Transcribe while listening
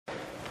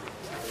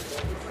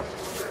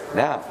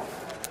Now,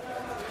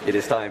 it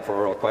is time for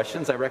oral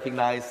questions. I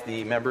recognize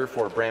the member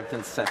for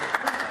Brampton Centre.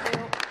 Good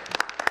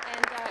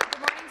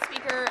morning,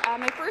 Speaker.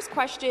 My first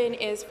question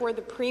is for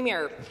the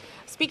Premier.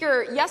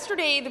 Speaker,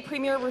 yesterday the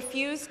Premier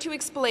refused to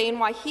explain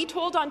why he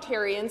told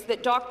Ontarians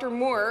that Dr.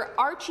 Moore,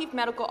 our Chief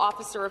Medical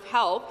Officer of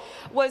Health,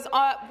 was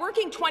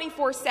working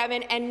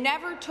 24/7 and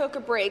never took a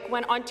break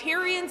when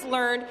Ontarians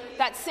learned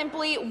that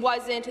simply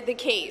wasn't the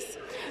case.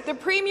 The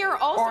Premier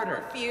also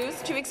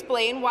refused to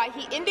explain why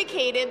he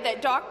indicated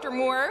that Dr.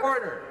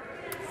 Moore—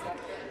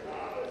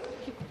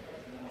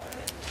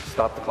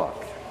 Stop the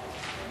clock.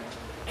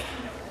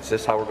 Is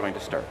this how we're going to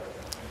start?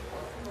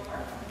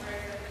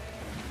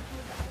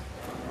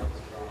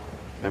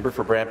 Member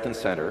for Brampton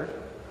Centre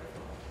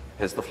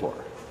has the floor.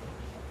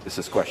 This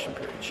is question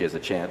period. She has a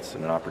chance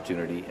and an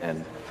opportunity,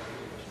 and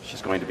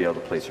she's going to be able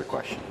to place her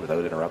question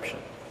without interruption.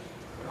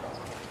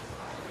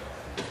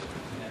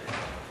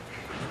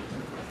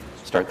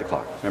 Start the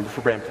clock. Member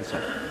for Brampton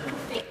Centre.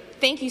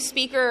 Thank you,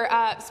 Speaker.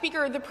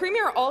 Speaker, the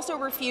Premier also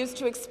refused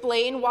to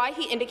explain why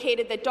he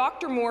indicated that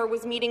Dr. Moore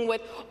was meeting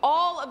with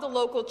all of the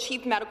local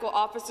Chief Medical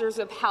Officers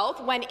of Health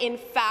when, in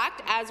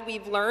fact, as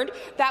we've learned,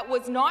 that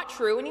was not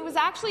true, and he was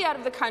actually out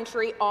of the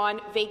country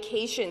on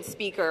vacation,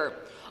 Speaker.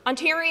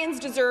 Ontarians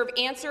deserve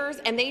answers,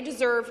 and they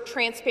deserve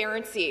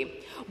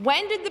transparency.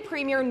 When did the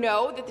Premier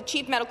know that the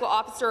Chief Medical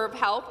Officer of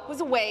Health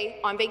was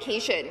away on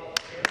vacation?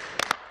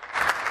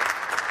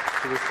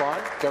 To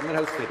respond,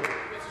 Government House Leader.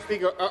 Mr.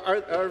 Speaker,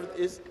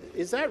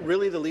 is that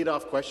really the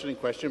lead-off question in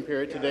question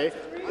period today?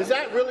 Is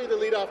that really the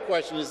lead-off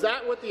question? Is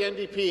that what the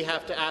NDP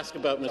have to ask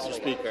about, Mr.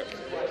 Speaker?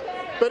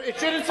 But it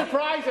shouldn't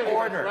surprise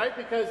anyone, right?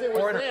 Because it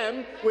was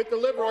them, with the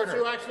Liberals,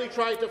 who actually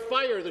tried to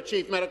fire the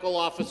Chief Medical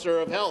Officer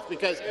of Health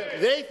because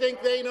they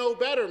think they know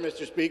better,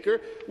 Mr.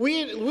 Speaker.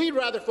 We'd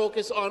rather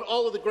focus on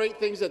all of the great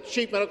things that the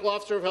Chief Medical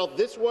Officer of Health,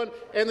 this one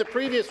and the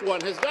previous one,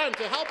 has done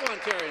to help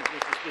Ontarians,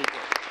 Mr. Speaker.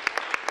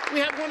 We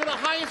have one of the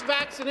highest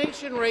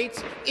vaccination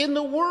rates in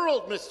the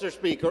world, Mr.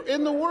 Speaker,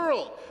 in the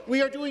world.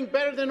 We are doing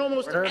better than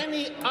almost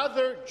any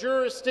other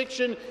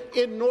jurisdiction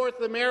in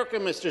North America,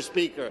 Mr.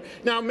 Speaker.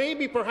 Now,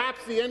 maybe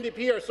perhaps the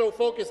NDP are so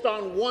focused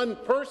on one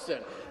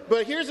person,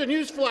 but here's a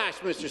news flash,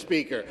 Mr.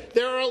 Speaker.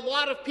 There are a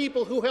lot of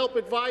people who help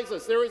advise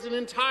us. There is an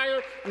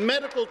entire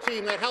medical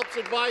team that helps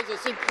advise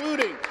us,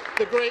 including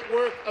the great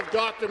work of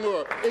Dr.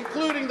 Moore,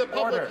 including the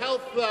public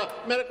health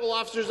medical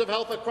officers of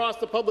health across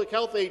the public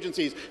health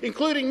agencies,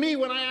 including me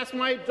when I ask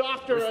my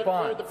doctor,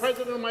 the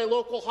president of my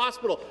local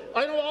hospital.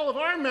 I know all of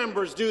our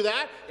members do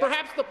that.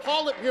 Perhaps the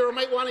Politburo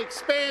might want to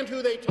expand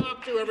who they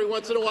talk to every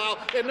once in a while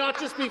and not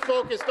just be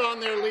focused on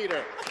their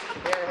leader.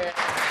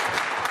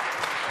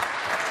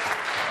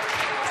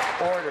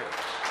 Order.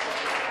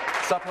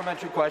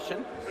 Supplementary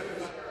question.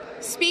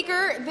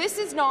 Speaker, this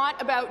is not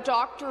about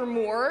Dr.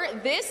 Moore.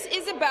 This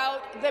is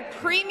about the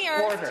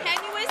Premier's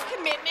tenuous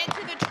commitment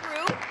to the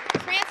truth,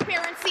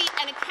 transparency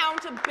and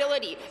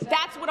accountability.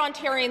 That's what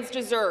Ontarians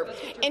deserve.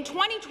 In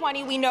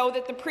 2020, we know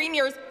that the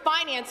Premier's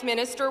finance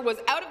minister was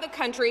out of the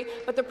country,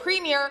 but the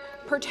Premier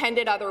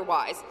pretended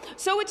otherwise.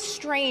 So it's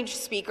strange,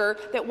 Speaker,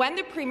 that when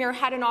the Premier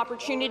had an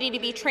opportunity to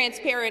be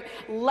transparent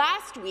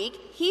last week,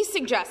 he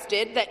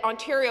suggested that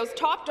Ontario's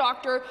top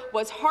doctor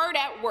was hard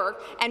at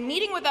work and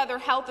meeting with other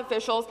health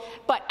officials,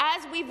 but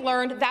as we've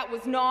learned, that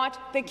was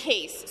not the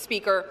case,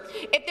 Speaker.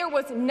 If there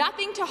was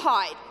nothing to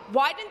hide,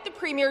 why didn't the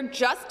Premier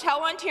just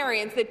tell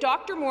Ontarians that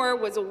Dr. Moore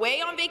was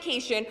away on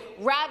vacation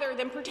rather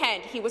than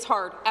pretend he was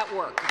hard at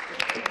work?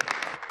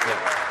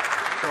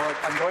 So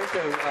I'm going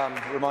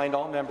to remind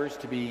all members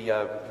to be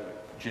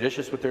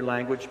judicious with their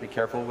language, be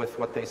careful with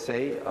what they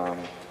say,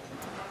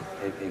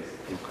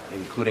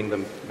 including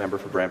the member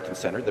for Brampton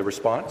Centre. The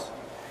response?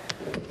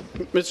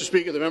 Mr.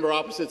 Speaker, the member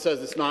opposite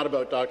says it's not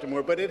about Dr.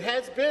 Moore, but it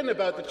has been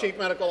about the Chief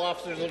Medical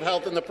Officers of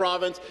Health in the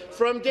province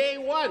from day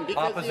one,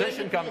 because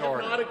Opposition the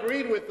NDP have not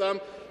agreed with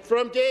them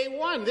from day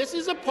one. This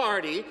is a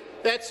party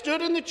that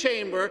stood in the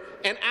chamber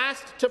and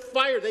asked to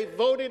fire. They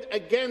voted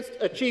against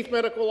a Chief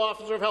Medical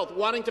Officer of Health,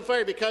 wanting to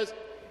fire because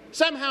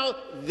somehow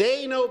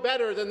they know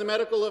better than the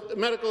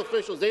medical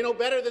officials. They know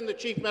better than the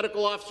Chief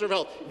Medical Officer of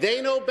Health.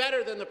 They know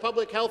better than the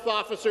public health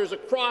officers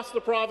across the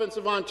province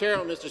of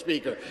Ontario, Mr.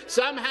 Speaker.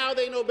 Somehow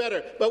they know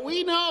better. But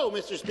we know,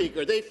 Mr.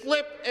 Speaker, they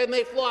flip and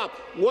they flop.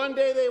 One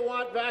day they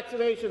want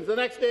vaccinations, the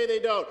next day they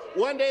don't.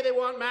 One day they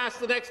want masks,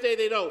 the next day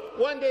they don't.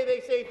 One day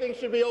they say things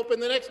should be open,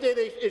 the next day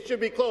it should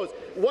be closed.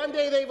 One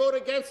day they vote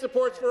against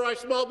supports for our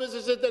small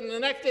businesses, then the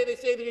next day they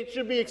say that it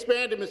should be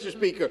expanded, Mr.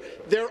 Speaker.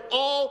 They're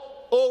all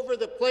over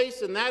the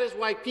place, and that is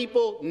why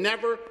people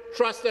never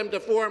trust them to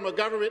form a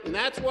government, and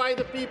that's why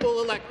the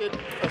people elected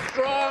a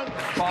strong,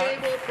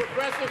 stable,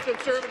 progressive,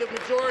 conservative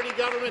majority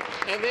government,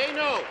 and they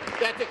know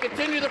that to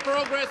continue the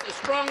progress, a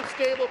strong,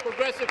 stable,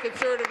 progressive,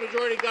 conservative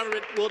majority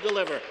government will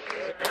deliver.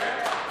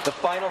 The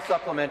final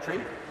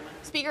supplementary.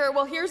 Speaker,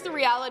 well, here's the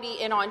reality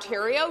in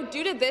Ontario.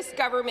 Due to this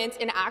government's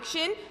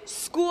inaction,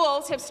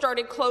 schools have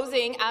started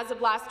closing as of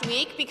last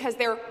week because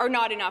there are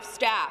not enough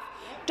staff.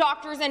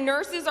 Doctors and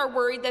nurses are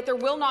worried that there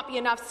will not be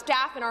enough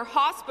staff in our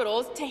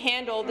hospitals to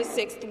handle the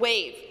 6th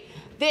wave.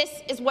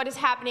 This is what is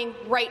happening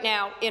right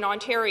now in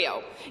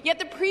Ontario. Yet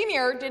the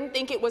Premier didn't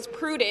think it was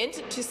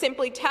prudent to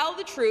simply tell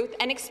the truth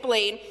and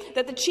explain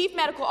that the Chief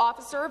Medical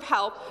Officer of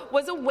Health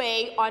was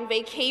away on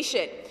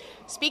vacation.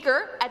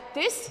 Speaker, at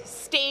this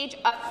stage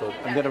of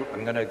I'm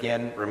going to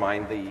again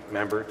remind the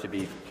member to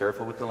be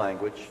careful with the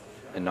language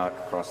and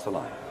not cross the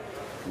line.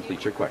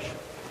 Complete your question.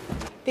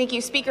 Thank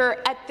you, Speaker.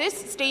 At this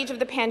stage of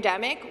the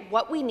pandemic,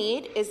 what we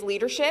need is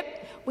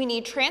leadership, we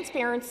need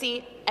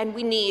transparency, and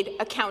we need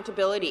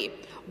accountability.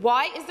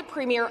 Why is the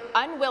Premier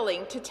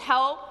unwilling to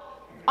tell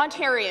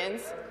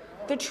Ontarians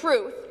the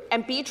truth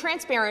and be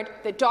transparent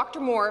that Dr.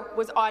 Moore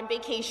was on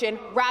vacation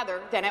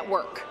rather than at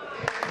work?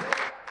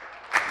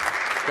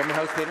 Government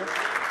House Leader.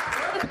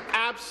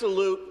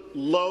 Absolute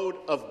load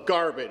of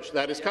garbage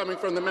that is coming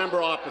from the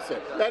member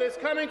opposite. That is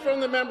coming from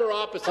the member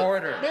opposite.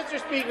 Order. Mr.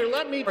 Speaker,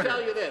 let me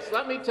tell you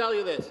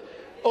this.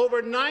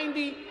 Over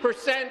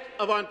 90%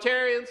 of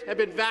Ontarians have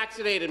been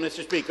vaccinated,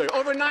 Mr. Speaker.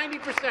 Over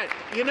 90%.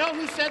 You know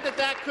who said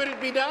that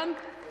couldn't be done?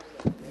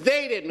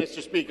 They did,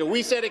 Mr. Speaker.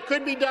 We said it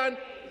could be done,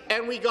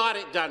 and we got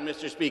it done,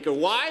 Mr. Speaker.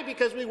 Why?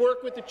 Because we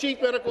worked with the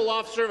Chief Medical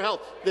Officer of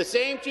Health, the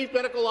same Chief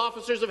Medical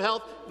Officers of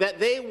Health that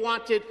they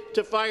wanted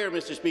to fire,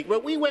 Mr. Speaker.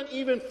 But we went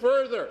even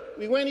further.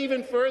 We went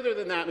even further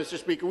than that, Mr.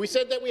 Speaker. We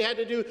said that we had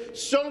to do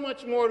so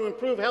much more to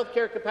improve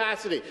healthcare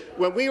capacity.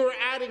 When we were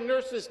adding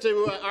nurses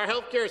to our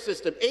healthcare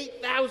system,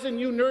 8,000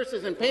 new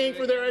nurses and paying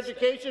for their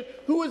education,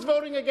 who was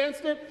voting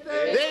against it?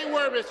 They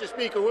were, Mr.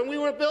 Speaker. When we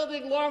were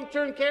building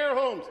long-term care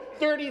homes,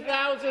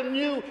 30,000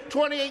 new,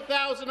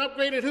 28,000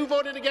 upgraded, who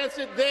voted against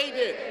it? They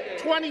did.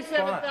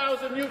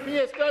 27,000 new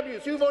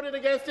PSWs, who voted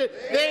against it?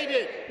 They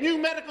did. New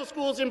medical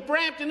schools in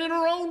Brampton, in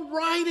our own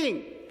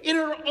riding, in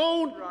our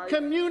own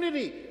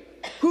community.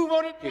 Who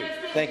voted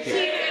against it? Thank you.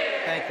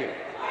 Thank you.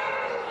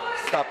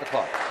 Stop the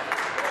clock.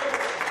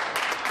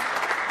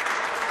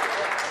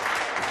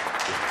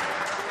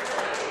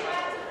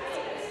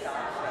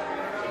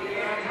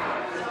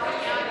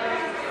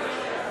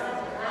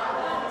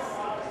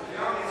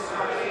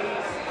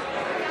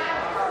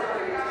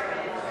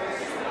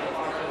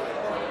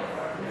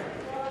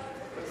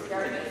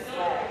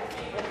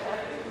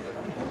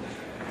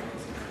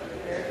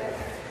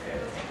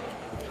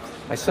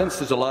 I sense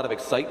there's a lot of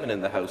excitement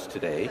in the House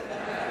today,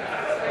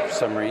 for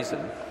some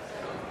reason,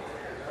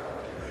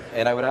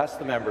 and I would ask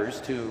the members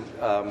to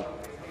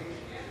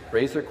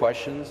raise their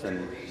questions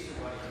and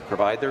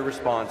provide their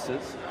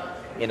responses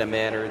in a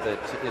manner that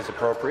is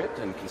appropriate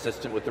and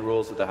consistent with the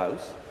rules of the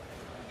House.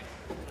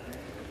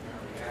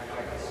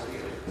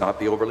 Not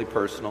be overly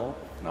personal,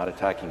 not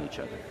attacking each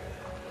other.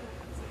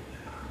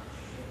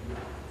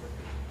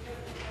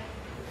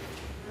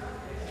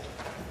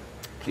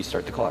 Please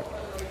start the clock.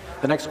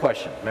 The next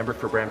question, member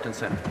for Brampton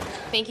Centre.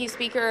 Thank you,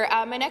 Speaker.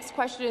 My next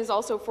question is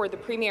also for the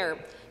Premier.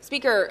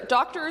 Speaker,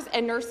 doctors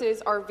and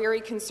nurses are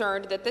very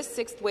concerned that this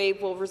sixth wave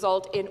will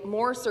result in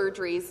more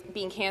surgeries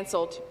being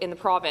cancelled in the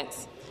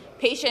province.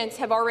 Patients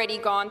have already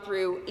gone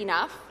through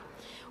enough.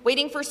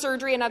 Waiting for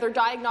surgery and other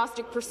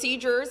diagnostic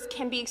procedures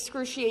can be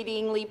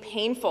excruciatingly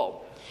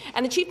painful.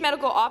 And the Chief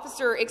Medical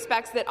Officer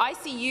expects that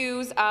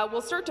ICUs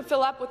will start to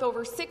fill up with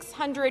over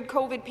 600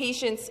 COVID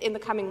patients in the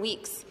coming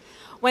weeks.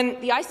 When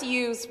the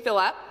ICUs fill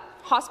up,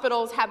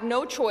 hospitals have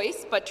no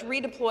choice but to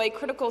redeploy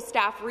critical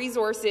staff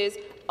resources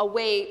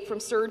away from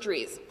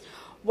surgeries.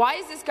 Why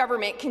is this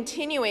government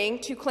continuing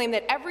to claim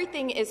that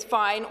everything is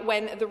fine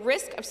when the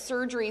risk of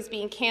surgeries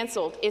being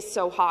cancelled is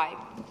so high?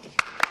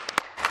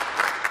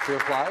 To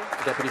reply,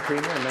 Deputy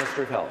Premier and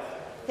Minister of Health.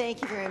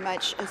 Thank you very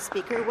much,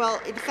 Speaker. Well,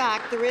 in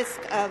fact, the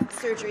risk of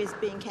surgeries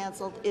being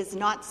cancelled is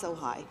not so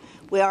high.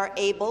 We are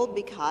able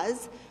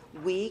because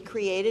we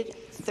created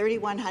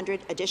 3,100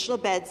 additional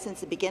beds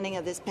since the beginning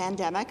of this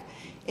pandemic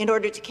in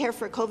order to care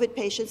for COVID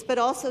patients, but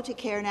also to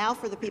care now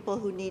for the people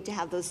who need to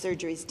have those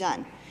surgeries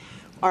done.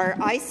 Our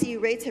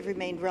ICU rates have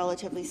remained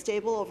relatively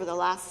stable over the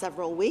last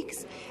several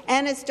weeks,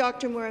 and as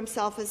Dr. Moore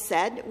himself has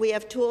said, we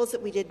have tools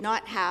that we did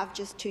not have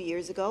just 2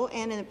 years ago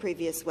and in the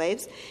previous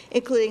waves,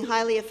 including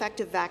highly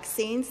effective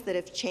vaccines that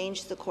have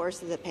changed the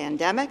course of the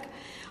pandemic,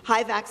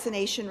 high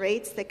vaccination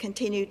rates that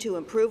continue to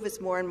improve as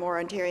more and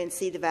more Ontarians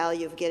see the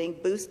value of getting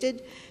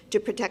boosted to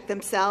protect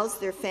themselves,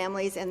 their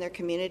families, and their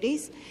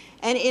communities.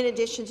 And in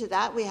addition to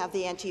that, we have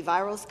the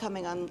antivirals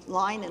coming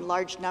online in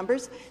large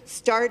numbers.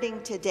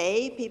 Starting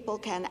today, people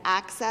can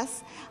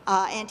access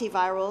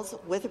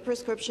antivirals with a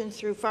prescription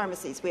through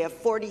pharmacies. We have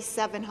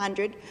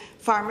 4,700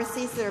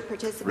 pharmacies that are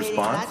participating in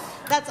that.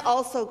 That's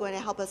also going to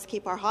help us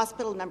keep our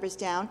hospital numbers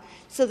down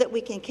so that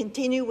we can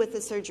continue with the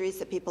surgeries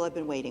that people have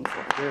been waiting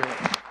for.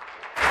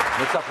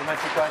 The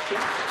supplementary question.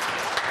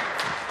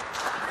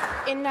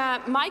 In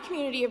my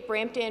community of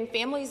Brampton,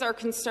 families are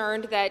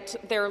concerned that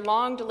their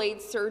long-delayed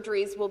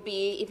surgeries will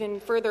be even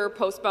further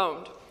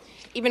postponed.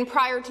 Even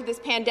prior to this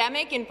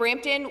pandemic in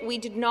Brampton, we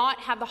did not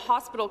have the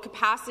hospital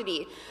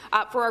capacity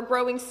for our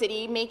growing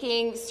city,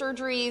 making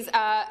surgeries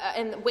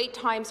and wait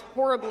times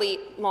horribly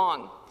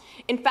long.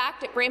 In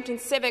fact, at Brampton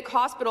Civic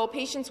Hospital,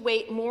 patients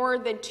wait more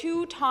than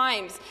 2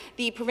 times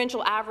the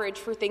provincial average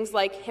for things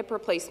like hip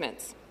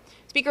replacements.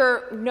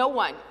 Speaker, no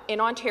one in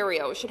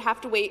Ontario should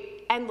have to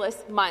wait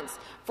endless months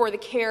for the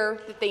care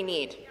that they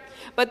need.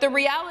 But the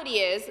reality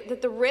is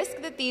that the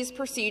risk that these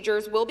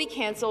procedures will be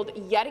cancelled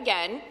yet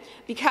again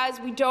because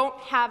we don't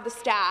have the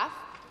staff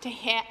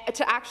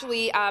to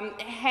actually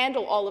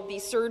handle all of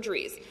these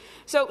surgeries.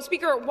 So,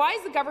 Speaker, why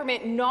is the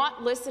government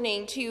not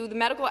listening to the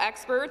medical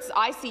experts,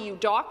 ICU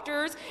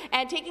doctors,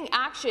 and taking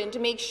action to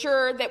make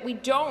sure that we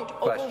don't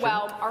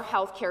overwhelm our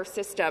healthcare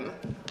system?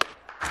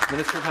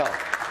 Minister of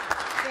Health.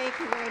 Thank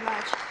you very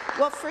much.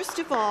 Well, first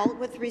of all,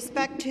 with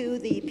respect to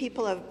the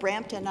people of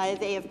Brampton,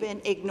 they have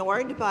been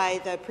ignored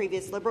by the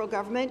previous Liberal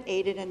government,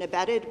 aided and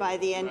abetted by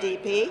the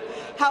NDP.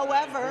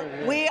 However,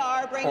 we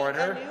are bringing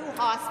a new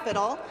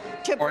hospital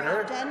to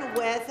Brampton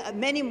with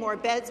many more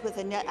beds, with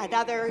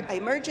another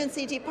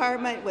emergency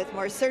department, with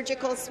more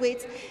surgical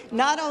suites.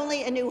 Not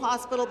only a new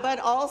hospital, but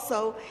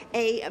also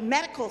a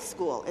medical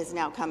school is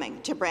now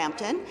coming to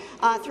Brampton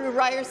through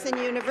Ryerson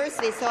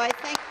University. So I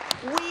think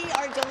we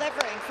are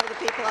delivering for the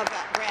people of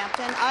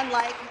Brampton,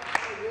 unlike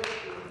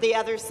the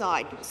other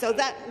side. So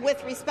that,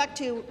 with respect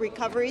to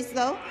recoveries,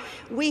 though,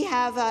 we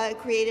have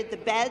created the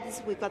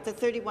beds. We've got the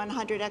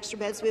 3,100 extra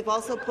beds. We've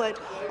also put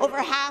over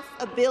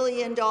 $500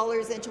 million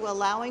into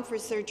allowing for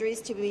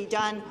surgeries to be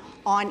done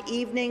on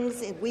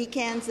evenings and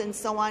weekends and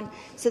so on,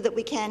 so that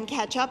we can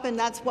catch up, and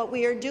that's what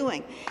we are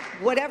doing.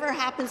 Whatever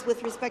happens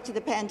with respect to the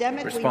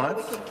pandemic, we know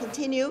we can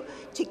continue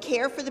to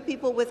care for the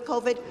people with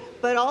COVID,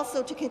 but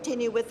also to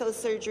continue with those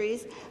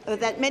surgeries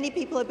that many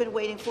people have been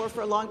waiting for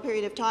a long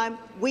period of time.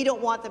 We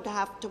don't want them to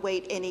have to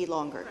wait any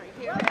longer.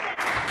 The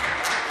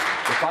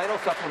final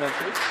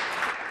supplementary.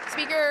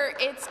 Speaker,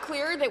 it's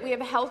clear that we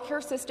have a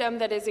healthcare system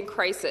that is in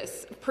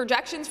crisis.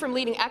 Projections from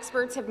leading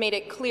experts have made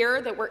it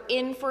clear that we're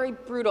in for a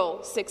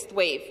brutal sixth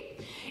wave.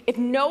 If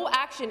no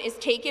action is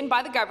taken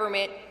by the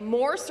government,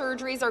 more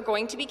surgeries are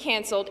going to be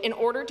cancelled in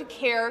order to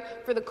care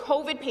for the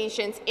COVID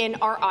patients in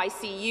our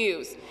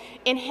ICUs.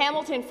 In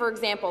Hamilton, for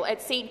example,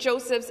 at St.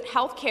 Joseph's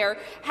Healthcare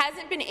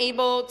hasn't been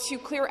able to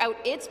clear out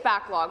its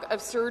backlog of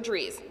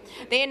surgeries.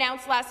 They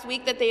announced last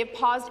week that they have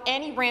paused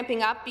any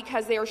ramping up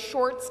because they are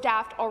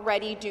short-staffed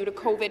already due to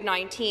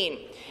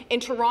COVID-19. In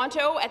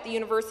Toronto, at the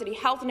University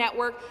Health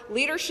Network,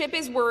 leadership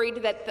is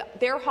worried that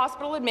their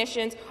hospital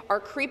admissions are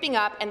creeping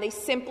up and they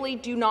simply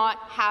do not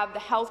have the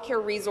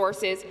healthcare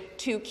resources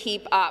to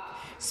keep up.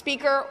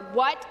 Speaker,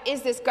 what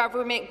is this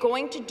government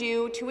going to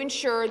do to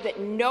ensure that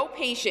no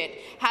patient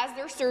has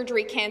their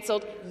surgery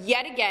cancelled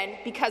yet again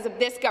because of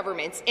this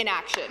government's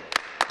inaction?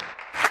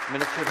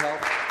 Minister of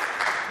Health.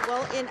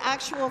 Well, in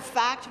actual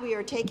fact, we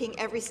are taking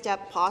every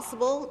step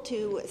possible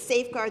to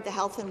safeguard the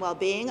health and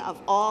well-being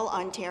of all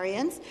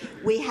Ontarians.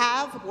 We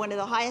have one of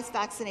the highest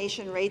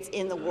vaccination rates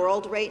in the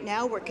world right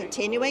now. We're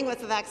continuing with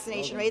the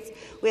vaccination rates.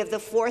 We have the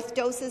 4th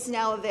doses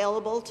now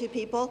available to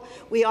people.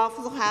 We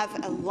also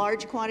have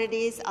large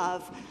quantities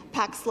of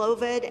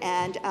Paxlovid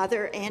and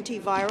other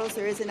antivirals.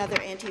 There is another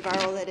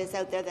antiviral that is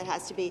out there that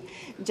has to be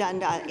done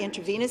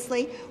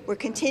intravenously. We're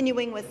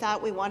continuing with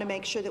that. We want to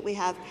make sure that we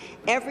have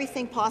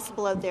everything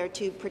possible out there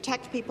to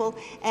protect people.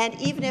 And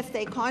even if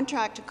they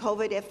contract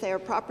COVID, if they are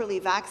properly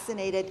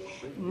vaccinated,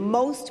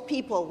 most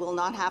people will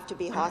not have to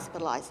be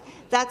hospitalized.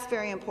 That's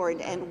very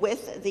important. And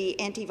with the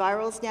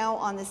antivirals now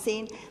on the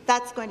scene,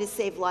 that's going to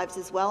save lives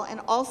as well and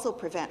also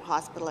prevent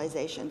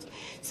hospitalizations.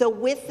 So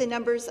with the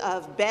numbers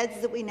of beds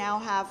that we now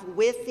have,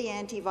 with the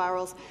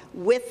antivirals,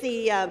 with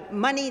the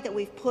money that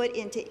we've put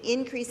into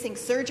increasing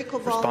surgical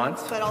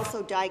volumes, but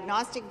also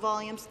diagnostic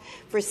volumes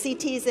for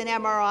CTs and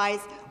MRIs,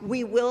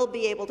 we will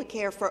be able to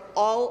care for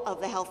all of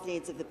the health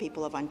needs of the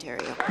people of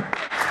Ontario.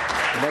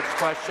 The next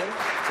question,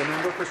 the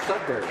member for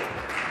Sudbury.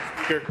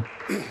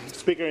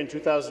 Speaker, in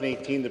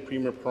 2018, the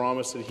Premier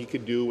promised that he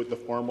could do what the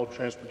former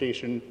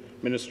Transportation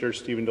Minister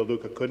Stephen Del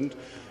Duca couldn't.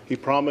 He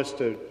promised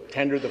to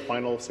tender the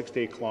final 6 to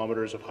 8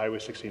 kilometres of Highway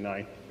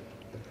 69.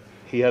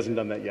 He hasn't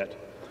done that yet.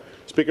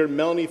 Speaker,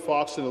 Melanie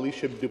Fox and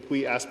Alicia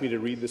Dupuis asked me to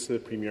read this to the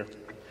Premier.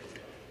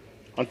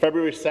 On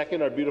February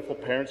 2nd, our beautiful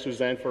parents,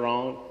 Suzanne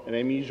Ferrand and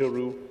Amy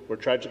Giroux, were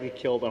tragically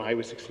killed on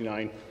Highway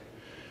 69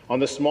 on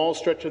the small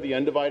stretch of the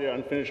undivided,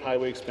 unfinished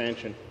highway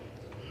expansion.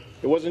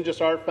 It wasn't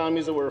just our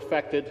families that were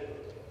affected.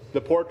 The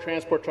poor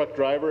transport truck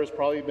driver has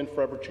probably been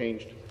forever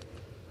changed.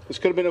 This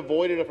could have been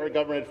avoided if our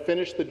government had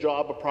finished the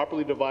job of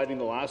properly dividing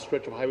the last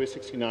stretch of Highway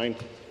 69.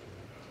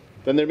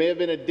 Then there may have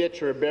been a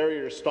ditch or a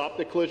barrier to stop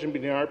the collision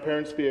between our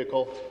parents'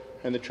 vehicle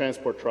and the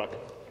transport truck.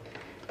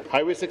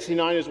 Highway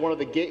 69 is one of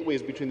the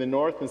gateways between the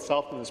north and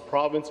south of this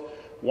province.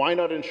 Why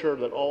not ensure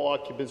that all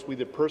occupants,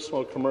 whether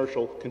personal or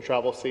commercial, can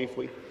travel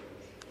safely?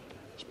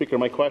 Speaker,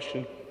 my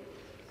question,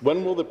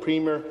 when will the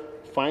Premier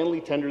finally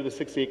tender the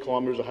 6 to 8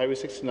 kilometres of Highway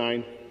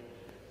 69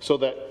 so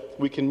that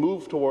we can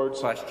move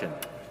towards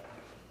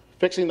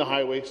fixing the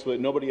highway so that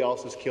nobody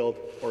else is killed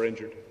or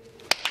injured?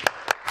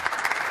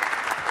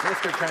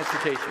 Minister of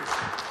Transportation.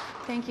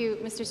 Thank you,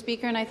 Mr.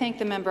 Speaker, and I thank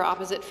the member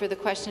opposite for the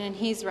question, and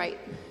he's right.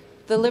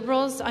 The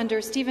Liberals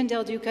under Stephen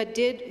Del Duca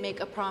did make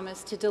a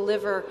promise to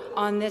deliver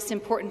on this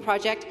important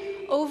project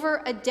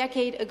over a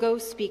decade ago,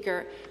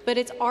 Speaker, but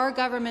it's our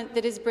government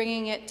that is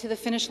bringing it to the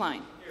finish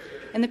line.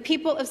 And the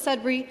people of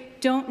Sudbury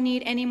don't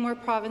need any more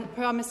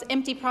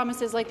empty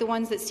promises like the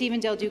ones that Stephen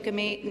Del Duca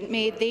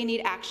made. They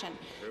need action.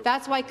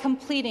 That's why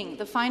completing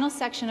the final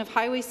section of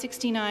Highway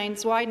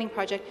 69's widening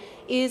project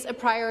is a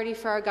priority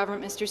for our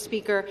government, Mr.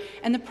 Speaker,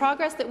 and the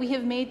progress that we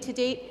have made to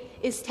date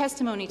is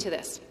testimony to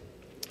this.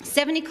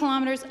 70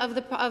 kilometres of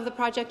the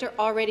project are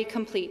already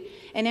complete,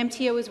 and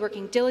MTO is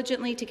working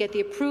diligently to get the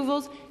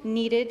approvals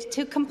needed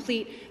to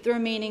complete the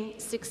remaining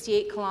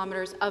 68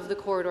 kilometres of the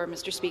corridor,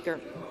 Mr.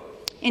 Speaker.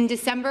 In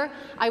December,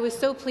 I was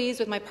so pleased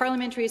with my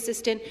parliamentary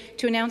assistant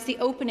to announce the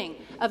opening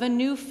of a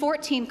new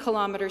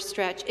 14-kilometre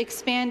stretch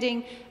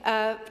expanding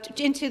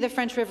into the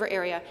French River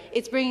area.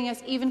 It's bringing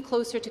us even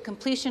closer to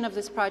completion of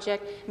this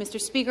project.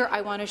 Mr. Speaker, I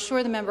want to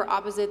assure the member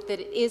opposite that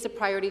it is a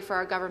priority for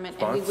our government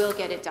and we will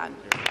get it done.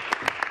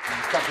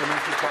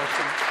 Supplementary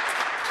question.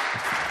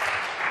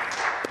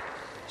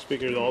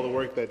 Speaker, all the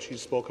work that she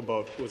spoke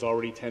about was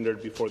already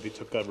tendered before they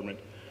took government.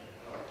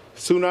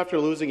 Soon after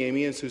losing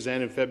Amy and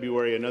Suzanne in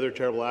February, another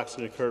terrible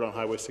accident occurred on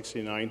Highway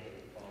 69.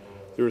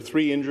 There were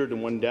 3 injured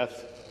and 1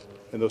 death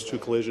in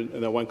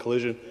that one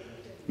collision.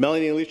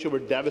 Melanie and Alicia were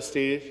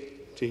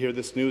devastated to hear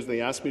this news, and they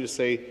asked me to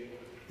say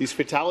these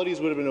fatalities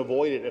would have been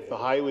avoided if the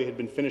highway had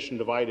been finished and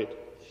divided.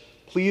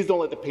 Please don't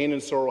let the pain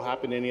and sorrow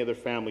happen to any other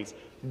families.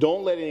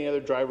 Don't let any other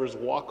drivers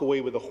walk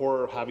away with the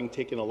horror of having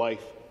taken a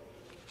life.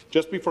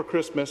 Just before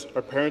Christmas,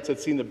 our parents had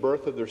seen the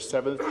birth of their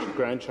 7th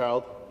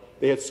grandchild.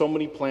 They had so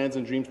many plans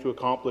and dreams to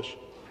accomplish.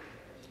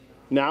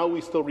 Now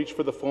we still reach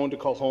for the phone to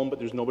call home, but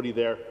there's nobody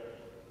there.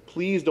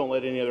 Please don't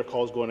let any other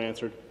calls go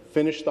unanswered.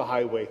 Finish the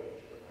highway.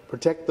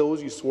 Protect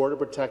those you swore to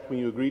protect when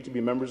you agreed to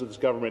be members of this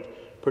government.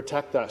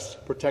 Protect us.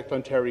 Protect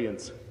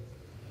Ontarians.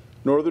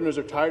 Northerners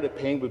are tired of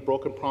paying with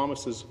broken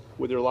promises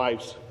with their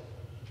lives.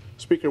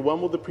 Speaker, when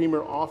will the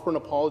Premier offer an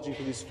apology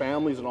to these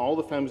families and all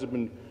the families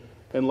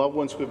and loved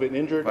ones who have been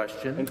injured,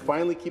 and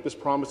finally keep his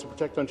promise to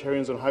protect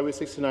Ontarians on Highway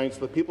 69 so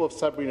the people of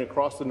Sudbury and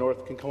across the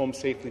north can come home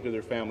safely to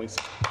their families?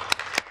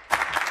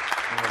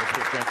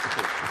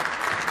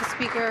 Mr.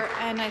 Speaker,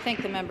 and I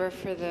thank the member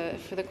for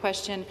the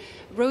question.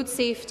 Road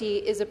safety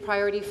is a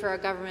priority for our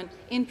government,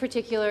 in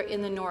particular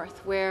in the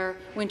north, where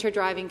winter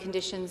driving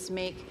conditions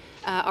make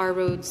our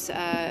roads,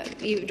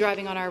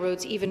 driving on our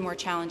roads even more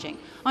challenging.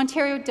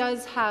 Ontario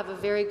does have a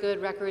very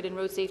good record in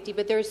road safety,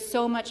 but there is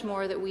so much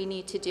more that we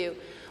need to do.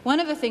 One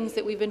of the things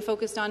that we've been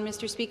focused on,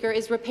 Mr. Speaker,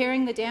 is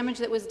repairing the damage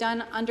that was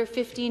done under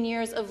 15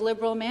 years of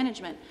Liberal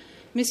management.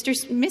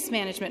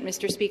 Mismanagement,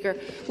 Mr. Speaker.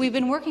 We've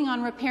been working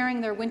on repairing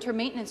their winter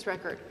maintenance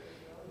record.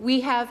 We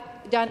have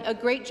done a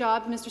great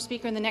job, Mr.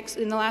 Speaker, in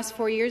the last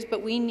 4 years,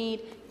 but we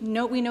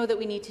know that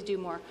we need to do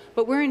more.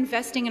 But we're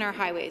investing in our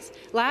highways.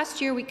 Last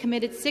year, we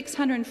committed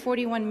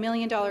 $641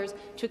 million to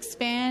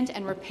expand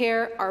and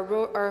repair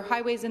our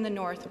highways in the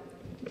north.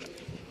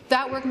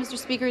 That work, Mr.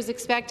 Speaker, is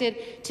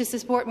expected to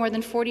support more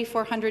than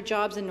 4,400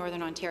 jobs in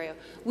Northern Ontario.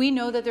 We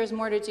know that there's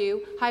more to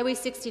do. Highway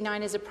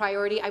 69 is a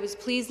priority. I was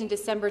pleased in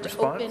December to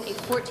open a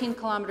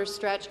 14-kilometre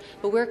stretch,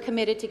 but we're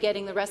committed to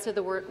getting the rest of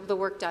the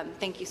work done.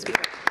 Thank you,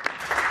 Speaker.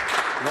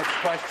 Next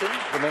question,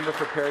 the member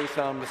for Parry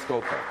Sound,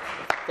 Muskoka.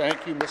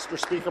 Thank you, Mr.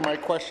 Speaker. My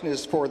question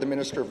is for the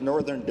Minister of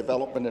Northern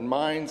Development and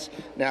Mines,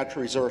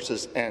 Natural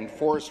Resources and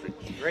Forestry.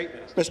 Great.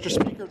 Mr.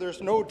 Speaker,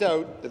 there's no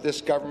doubt that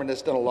this government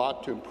has done a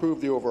lot to improve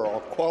the overall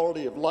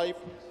quality of life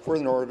for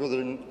the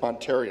Northern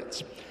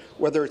Ontarians.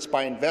 Whether it's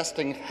by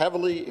investing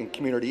heavily in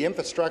community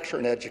infrastructure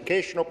and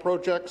educational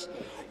projects,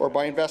 or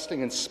by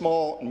investing in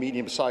small and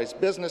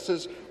medium-sized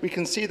businesses, we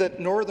can see that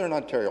Northern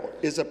Ontario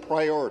is a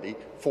priority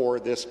for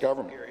this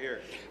government.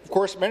 Of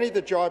course, many of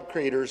the job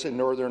creators in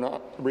Northern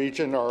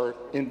region are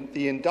in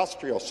the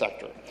industrial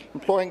sector,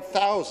 employing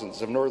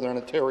thousands of Northern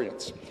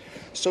Ontarians.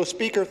 So,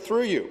 Speaker,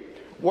 through you,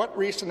 what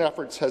recent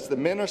efforts has the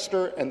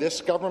Minister and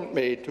this government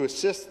made to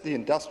assist the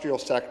industrial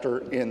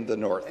sector in the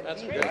North?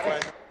 That's a good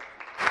question.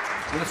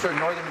 Minister of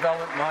Northern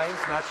Development, Mines,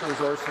 Natural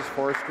Resources,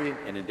 Forestry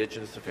and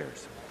Indigenous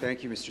Affairs.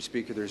 Thank you, Mr.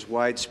 Speaker. There's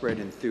widespread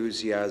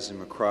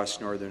enthusiasm across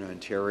Northern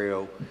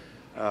Ontario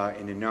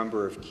in a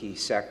number of key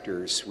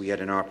sectors. We had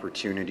an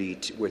opportunity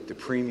with the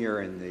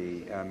Premier and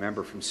the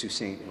member from Sault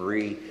Ste.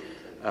 Marie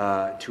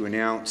to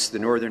announce the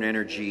Northern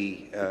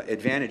Energy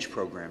Advantage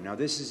Program. Now,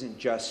 this isn't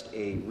just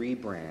a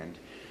rebrand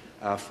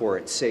for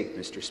its sake,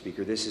 Mr.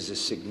 Speaker. This is a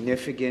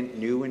significant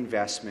new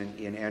investment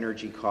in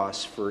energy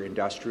costs for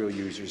industrial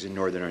users in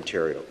Northern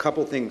Ontario.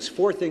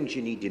 Four things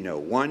you need to know.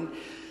 One,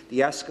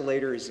 the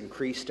escalator is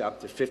increased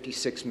up to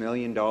 $56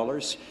 million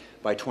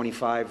by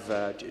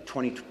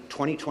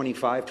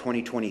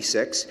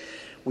 2025-2026.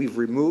 We've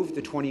removed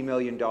the $20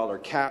 million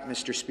cap,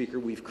 Mr. Speaker.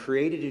 We've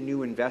created a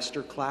new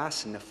investor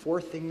class. And the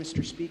fourth thing,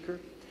 Mr. Speaker,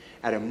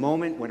 at a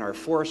moment when our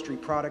forestry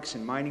products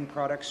and mining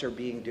products are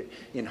being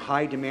in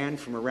high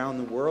demand from around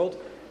the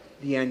world,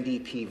 the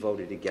NDP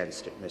voted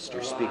against it,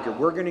 Mr. Speaker.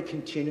 We're going to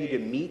continue to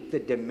meet the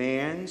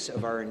demands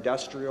of our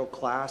industrial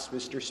class,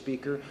 Mr.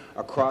 Speaker,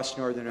 across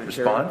Northern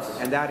Ontario,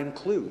 and that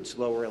includes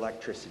lower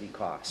electricity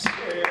costs.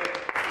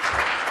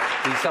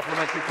 The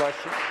supplementary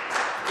question.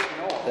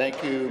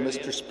 Thank you,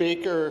 Mr.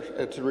 Speaker.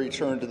 To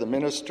return to the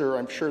minister,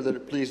 I'm sure that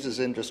it pleases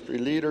industry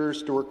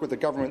leaders to work with a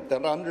government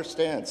that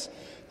understands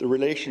the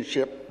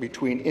relationship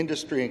between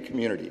industry and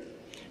community,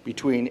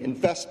 between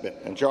investment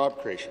and job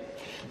creation.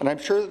 And I'm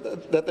sure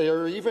that they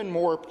are even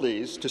more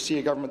pleased to see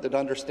a government that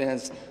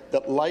understands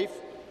that life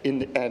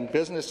and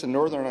business in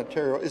Northern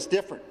Ontario is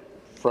different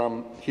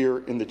from here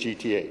in the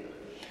GTA.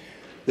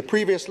 The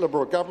previous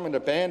Liberal government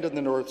abandoned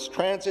the North's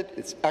transit,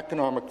 its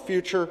economic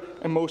future,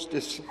 and most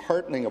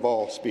disheartening of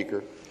all,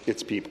 Speaker,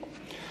 its people.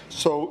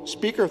 So,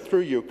 Speaker,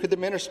 through you, could the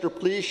minister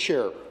please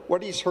share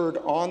what he's heard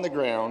on the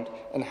ground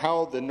and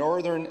how the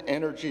Northern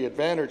Energy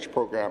Advantage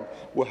program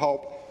will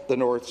help the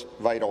North's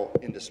vital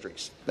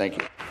industries? Thank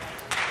you.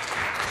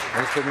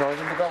 Minister of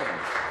Northern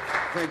Development.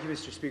 Thank you,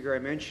 Mr. Speaker. I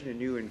mentioned a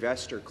new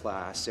investor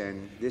class,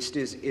 and this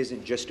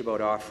isn't just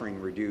about offering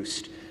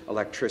reduced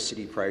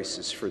electricity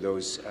prices for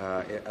those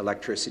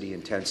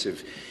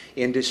electricity-intensive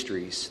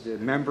industries. The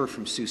member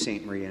from Sault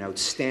Ste. Marie, an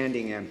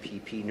outstanding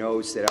MPP,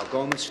 knows that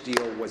Algoma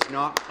Steel was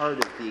not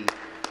part of the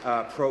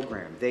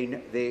program.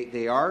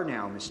 They are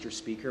now, Mr.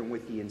 Speaker, and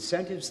with the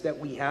incentives that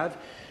we have,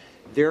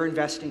 they're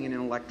investing in an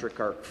electric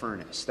arc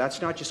furnace.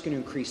 That's not just going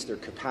to increase their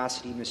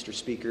capacity, Mr.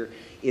 Speaker.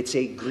 It's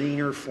a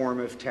greener form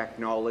of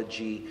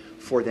technology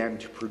for them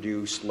to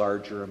produce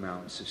larger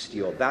amounts of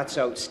steel. That's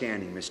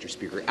outstanding, Mr.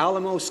 Speaker.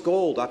 Alamos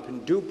Gold up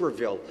in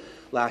Dubreuilville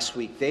last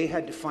week, they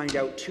had to find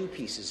out two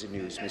pieces of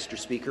news, Mr.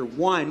 Speaker.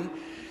 One,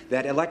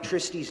 that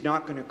electricity is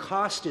not going to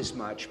cost as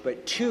much,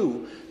 but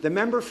two, the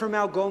member from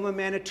Algoma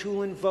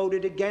Manitoulin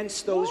voted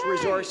against those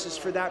resources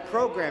for that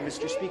program,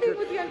 Mr. Speaker.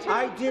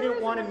 I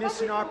didn't want to miss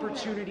an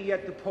opportunity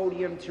at the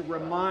podium to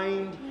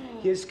remind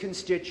his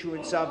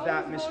constituents of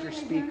that, Mr.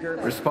 Speaker.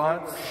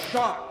 Response?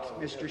 Shocked,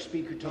 Mr.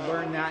 Speaker, to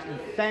learn that, and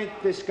thank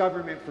this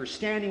government for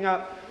standing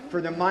up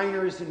for the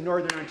miners in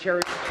Northern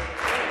Ontario.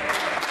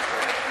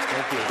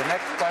 Thank you. The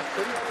next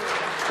question,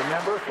 the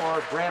member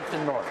for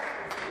Brampton North.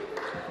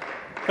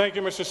 Thank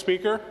you, Mr.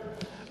 Speaker.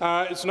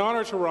 It's an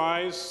honour to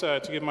rise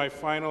to give my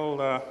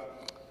final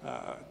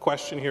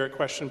question here at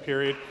question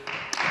period.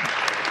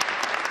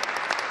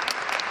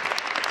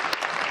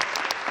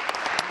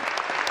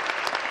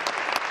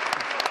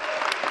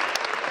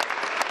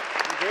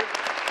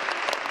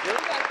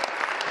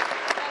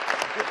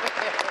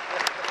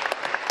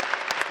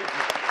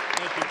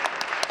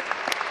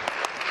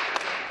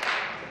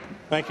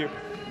 Thank you.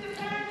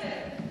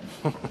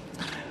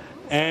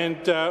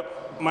 And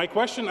my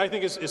question, I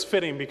think, is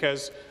fitting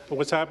because of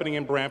what's happening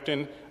in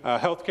Brampton.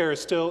 Healthcare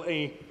is still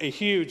a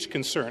huge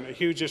concern, a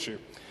huge issue.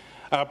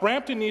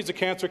 Brampton needs a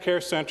cancer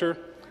care centre,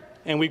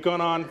 and we've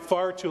gone on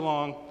far too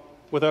long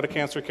without a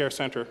cancer care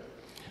centre.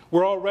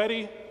 We're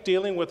already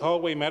dealing with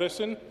hallway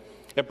medicine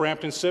at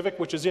Brampton Civic,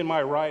 which is in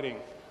my riding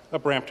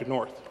of Brampton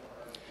North.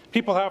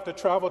 People have to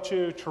travel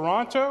to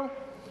Toronto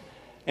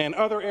and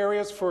other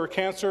areas for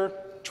cancer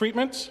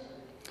treatments.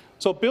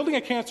 So building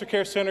a cancer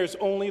care centre is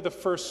only the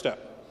first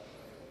step.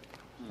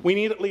 We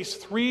need at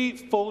least 3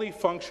 fully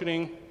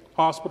functioning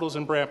hospitals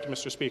in Brampton,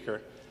 Mr.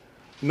 Speaker.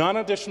 Not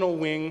an additional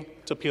wing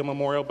to Peel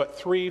Memorial, but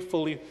 3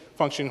 fully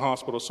functioning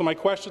hospitals. So my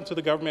question to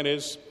the government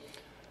is,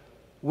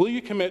 will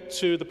you commit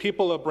to the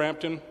people of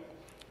Brampton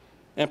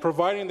and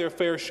providing their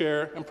fair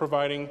share and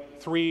providing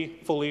 3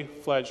 fully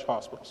fledged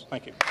hospitals?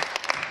 Thank you.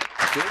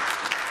 Thank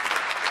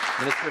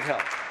you. Minister of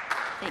Health.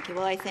 Thank you.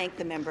 Well, I thank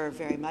the member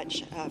very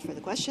much for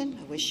the question.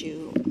 I wish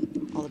you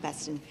all the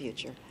best in the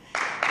future.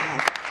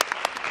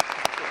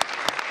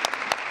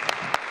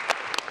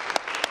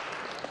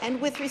 And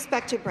with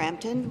respect to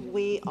Brampton,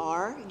 we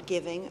are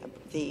giving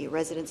the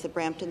residents of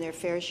Brampton their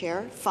fair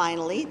share.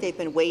 Finally, they've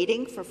been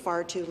waiting for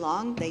far too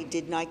long. They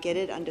did not get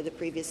it under the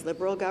previous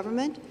Liberal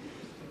government,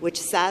 which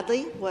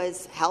sadly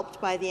was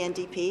helped by the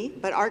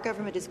NDP, but our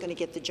government is going to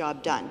get the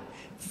job done.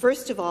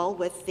 First of all,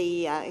 with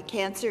the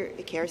Cancer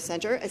Care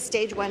Centre, a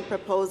Stage 1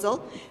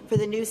 proposal for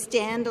the new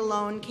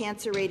standalone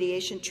cancer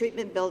radiation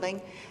treatment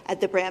building at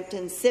the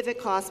Brampton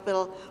Civic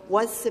Hospital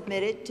was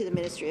submitted to the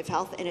Ministry of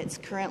Health, and it's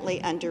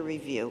currently under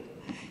review.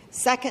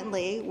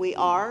 Secondly, we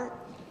are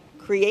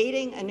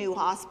creating a new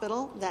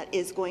hospital that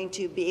is going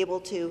to be able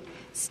to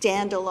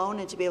stand alone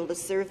and to be able to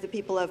serve the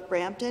people of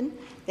Brampton.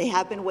 They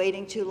have been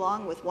waiting too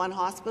long with one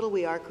hospital.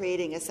 We are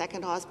creating a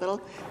second hospital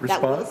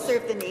that will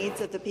serve the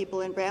needs of the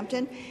people in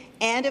Brampton.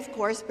 And, of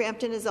course,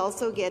 Brampton is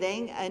also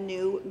getting a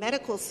new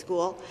medical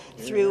school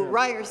through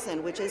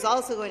Ryerson, which is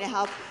also going to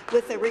help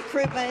with the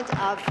recruitment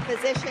of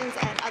physicians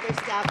and other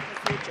staff in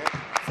the future.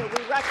 So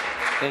we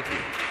recognize. Thank you.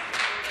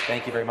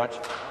 Thank you very much.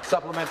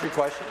 Supplementary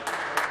question.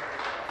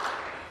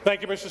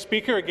 Thank you, Mr.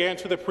 Speaker. Again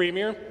to the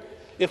Premier.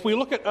 If we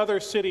look at other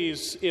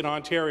cities in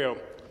Ontario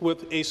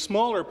with a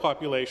smaller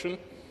population,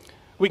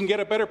 we can get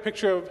a better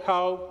picture of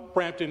how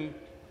Brampton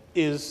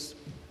is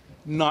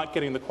not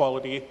getting the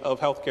quality of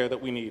health care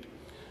that we need.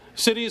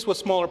 Cities with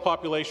smaller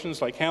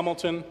populations like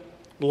Hamilton,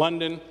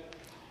 London,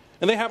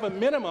 and they have a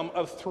minimum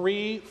of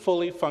 3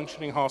 fully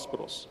functioning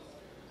hospitals.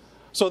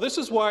 So this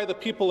is why the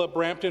people of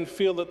Brampton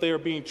feel that they are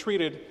being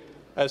treated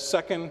as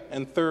second-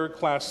 and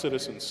third-class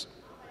citizens.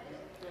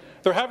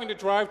 They're having to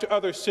drive to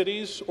other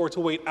cities or to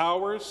wait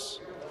hours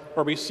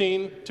or be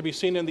seen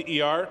in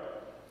the ER,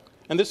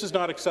 and this is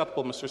not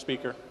acceptable, Mr.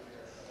 Speaker.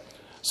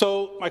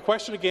 So my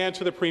question again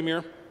to the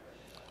Premier,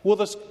 will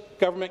this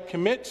government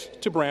commit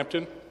to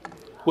Brampton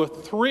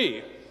with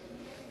three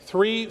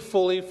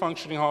fully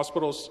functioning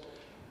hospitals,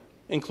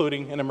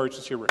 including an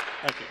emergency room?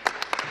 Thank you.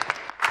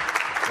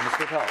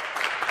 Minister of Health.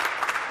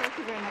 Thank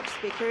you very much,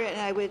 Speaker.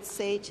 And I would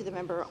say to the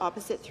member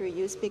opposite, through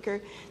you,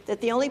 Speaker, that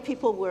the only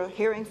people we're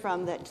hearing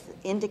from that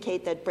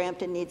indicate that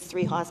Brampton needs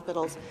 3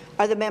 hospitals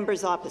are the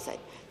members opposite.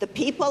 The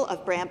people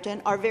of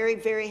Brampton are very,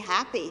 very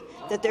happy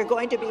that they're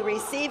going to be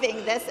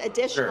receiving this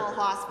additional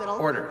hospital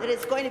that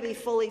is going to be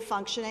fully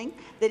functioning.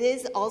 That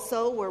is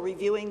also, we're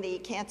reviewing the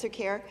Cancer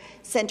Care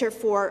Centre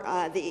for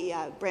the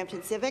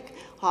Brampton Civic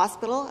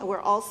Hospital. And we're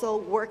also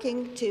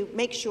working to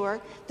make sure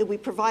that we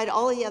provide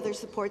all the other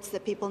supports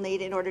that people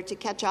need in order to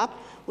catch up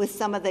with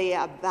some of the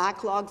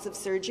backlogs of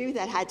surgery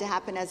that had to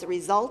happen as a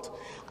result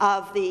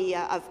of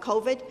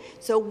COVID.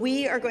 So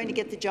we are going to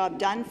get the job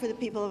done for the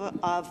people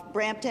of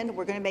Brampton.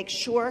 We're going to make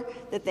sure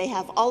that they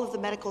have all of the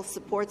medical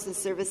supports and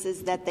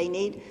services that they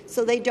need,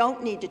 so they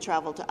don't need to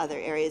travel to other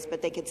areas,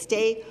 but they could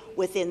stay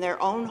within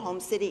their own home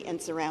city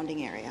and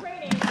surrounding area.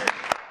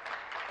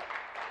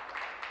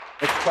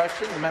 Next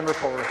question, the member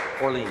for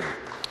Orleans.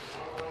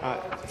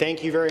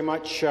 Thank you very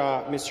much,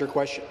 Mr.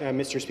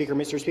 Speaker.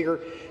 Mr.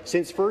 Speaker,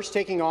 since first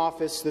taking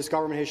office, this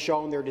government has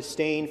shown their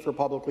disdain for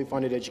publicly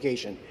funded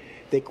education.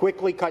 They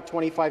quickly cut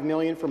 $25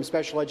 million from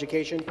special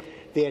education.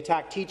 They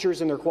attack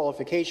teachers and their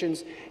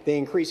qualifications. They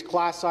increase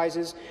class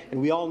sizes.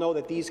 And we all know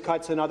that these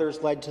cuts and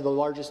others led to the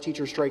largest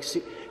teacher strike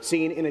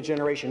seen in a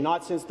generation,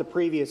 not since the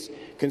previous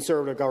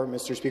Conservative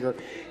government, Mr. Speaker.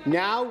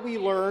 Now we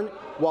learn,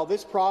 while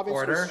this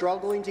province was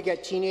struggling to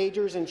get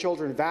teenagers and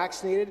children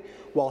vaccinated,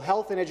 while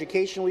health and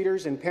education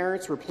leaders and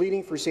parents were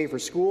pleading for safer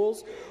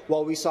schools,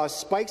 while we saw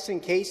spikes in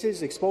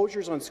cases,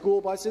 exposures on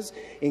school buses,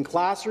 in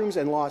classrooms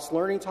and lost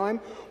learning time,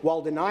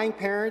 while denying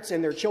parents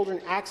and their children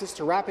access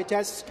to rapid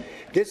tests,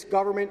 this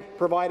government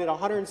provided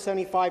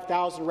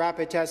 175,000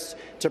 rapid tests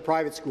to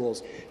private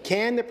schools.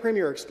 Can the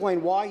Premier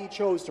explain why he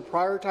chose to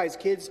prioritize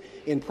kids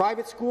in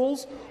private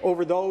schools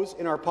over those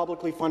in our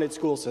publicly funded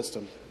school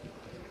system?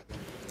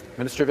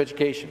 Minister of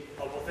Education.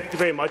 Well, thank you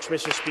very much,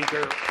 Mr.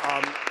 Speaker.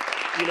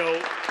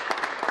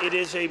 It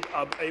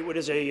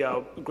is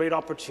a great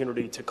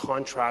opportunity to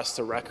contrast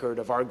the record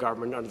of our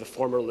government under the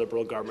former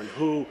Liberal government,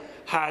 who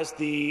has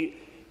the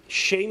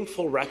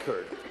shameful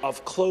record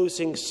of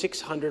closing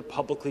 600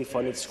 publicly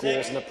funded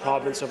schools in the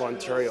province of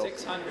Ontario.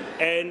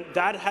 And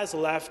that has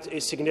left a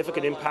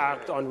significant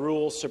impact on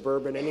rural,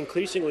 suburban, and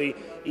increasingly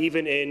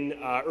even in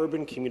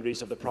urban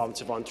communities of the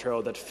province of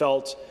Ontario that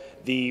felt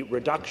the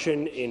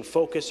reduction in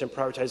focus and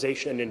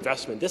prioritization and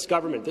investment. This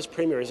government, this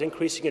Premier, is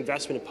increasing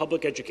investment in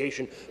public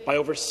education by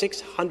over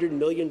 $600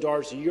 million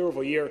year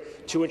over year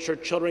to ensure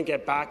children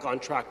get back on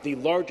track. The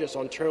largest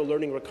Ontario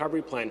Learning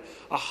Recovery Plan,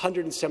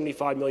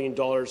 $175 million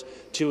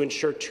to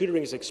ensure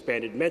tutoring is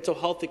expanded, mental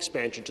health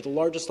expansion to the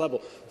largest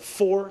level,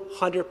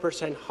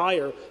 400%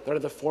 higher than under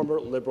the former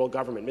Liberal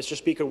government. Mr.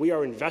 Speaker, we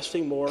are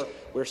investing more.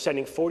 We're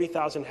sending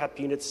 40,000 HEP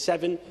units,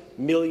 7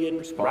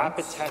 million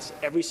rapid tests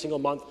every single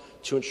month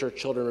to ensure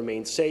children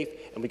remain safe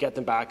and we get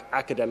them back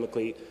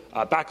academically,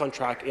 back on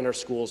track in our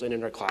schools and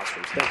in our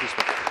classrooms. Thank you,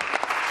 Speaker.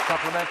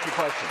 Supplementary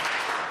question.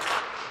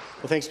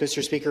 Well, thanks,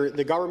 Mr. Speaker.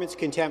 The government's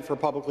contempt for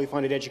publicly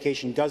funded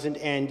education doesn't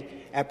end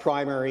at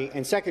primary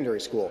and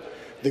secondary school.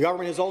 The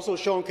government has also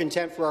shown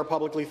contempt for our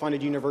publicly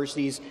funded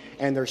universities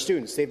and their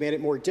students. They've made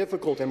it more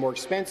difficult and more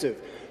expensive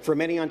for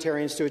many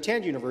Ontarians to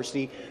attend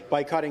university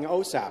by cutting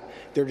OSAP.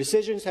 Their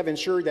decisions have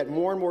ensured that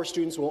more and more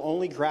students will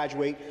only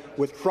graduate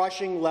with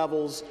crushing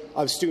levels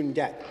of student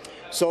debt.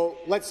 So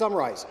let's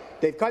summarize.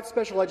 They've cut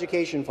special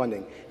education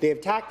funding. They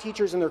attack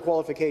teachers and their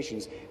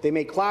qualifications. They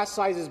make class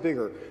sizes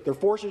bigger. They're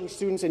forcing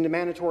students into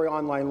mandatory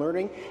online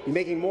learning.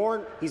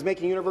 He's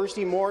making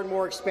university more and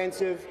more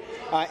expensive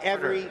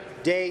every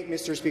day,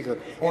 Mr. Speaker.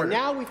 And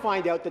now we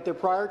find out that they're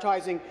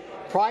prioritizing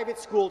private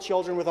school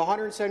children with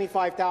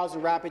 175,000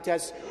 rapid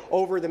tests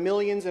over the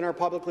millions in our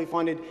publicly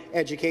funded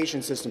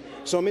education system.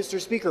 So, Mr.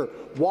 Speaker,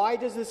 why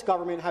does this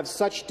government have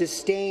such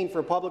disdain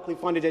for publicly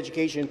funded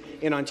education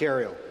in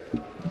Ontario?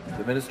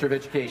 The Minister of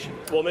Education.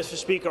 Well, Mr.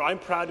 Speaker, I'm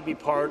proud to be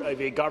part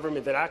of a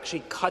government that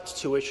actually cuts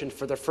tuition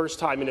for the first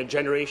time in a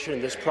generation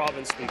in this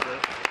province, Speaker.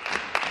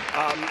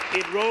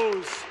 It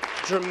rose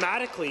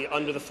dramatically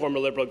under the former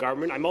Liberal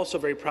government. I'm also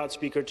very proud,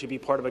 Speaker, to be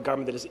part of a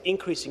government that is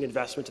increasing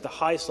investment to the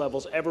highest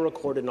levels ever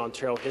recorded in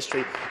Ontario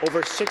history,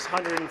 over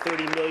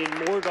 $630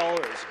 million more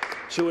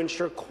to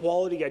ensure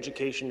quality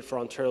education for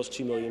Ontario's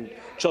 2 million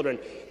children.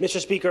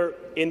 Mr. Speaker,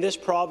 in this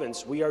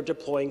province, we are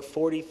deploying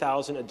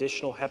 40,000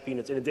 additional HEP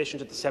units in addition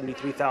to the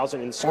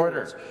 73,000 in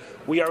schools.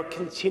 We are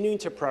continuing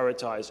to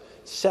prioritize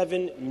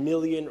 7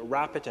 million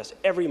rapid tests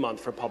every month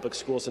for public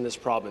schools in this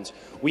province.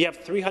 We have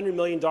 $300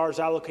 million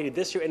allocated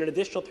this year and an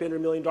additional $300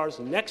 million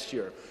next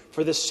year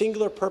for the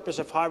singular purpose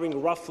of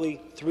hiring roughly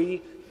 3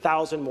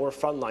 3,000 more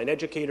frontline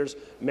educators,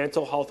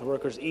 mental health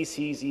workers,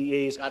 ECs,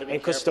 EAs,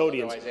 and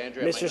custodians.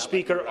 Mr.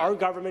 Speaker, our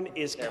government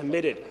is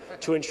committed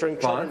to ensuring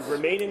children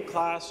remain in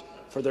class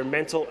for their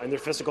mental and their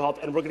physical health,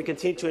 and we're going to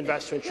continue to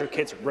invest to ensure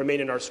kids remain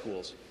in our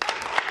schools.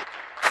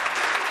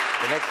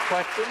 The next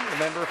question, the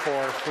member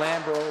for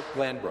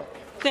Flamborough-Glenbrook.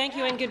 Thank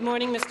you and good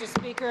morning, Mr.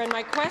 Speaker. And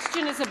my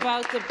question is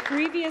about the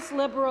previous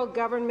Liberal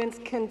government's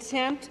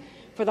contempt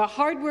for the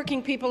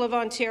hardworking people of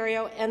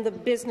Ontario and the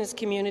business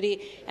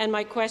community. And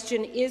my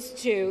question is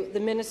to the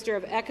Minister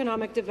of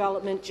Economic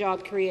Development,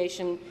 Job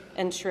Creation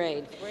and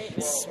Trade.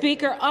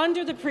 Speaker,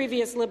 under the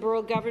previous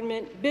Liberal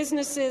government,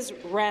 businesses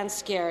ran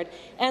scared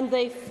and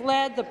they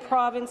fled the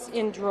province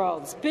in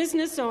droves.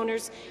 Business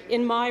owners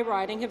in my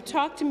riding have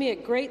talked to me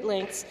at great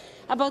lengths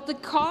about the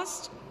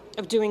cost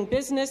of doing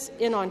business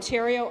in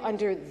Ontario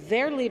under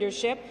their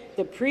leadership,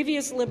 the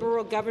previous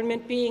Liberal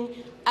government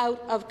being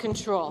out of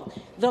control.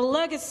 The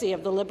legacy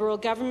of the Liberal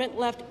government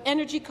left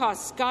energy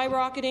costs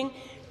skyrocketing,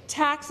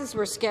 taxes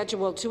were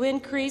scheduled to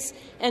increase,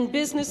 and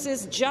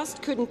businesses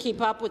just couldn't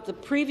keep up with the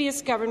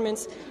previous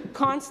government's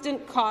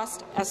constant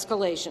cost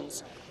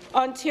escalations.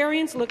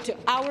 Ontarians look to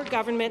our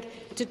government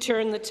to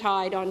turn the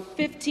tide on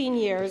 15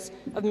 years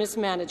of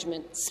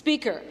mismanagement.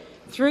 Speaker,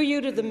 through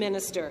you to the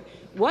minister,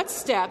 what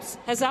steps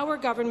has our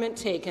government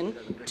taken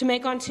to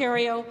make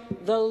Ontario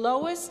the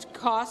lowest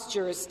cost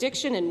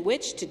jurisdiction in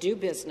which to do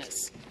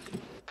business?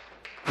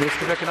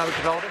 Minister of Economic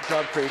Development,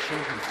 Job Creation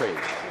and Trade.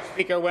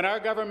 Speaker, when our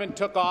government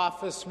took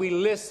office, we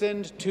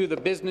listened to the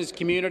business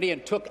community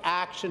and took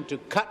action to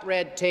cut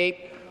red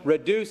tape,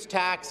 reduce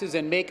taxes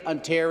and make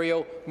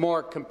Ontario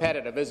more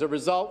competitive. As a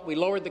result, we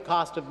lowered the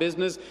cost of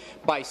business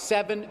by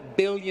 $7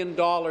 billion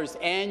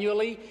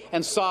annually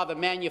and saw the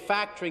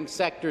manufacturing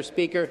sector,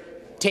 Speaker,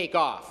 take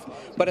off.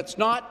 But it's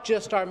not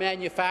just our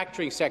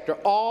manufacturing sector.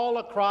 All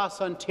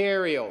across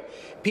Ontario,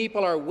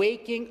 people are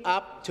waking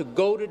up to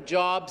go to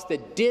jobs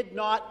that did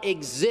not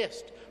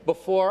exist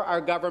before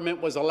our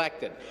government was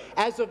elected.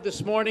 As of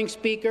this morning,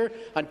 Speaker,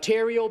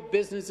 Ontario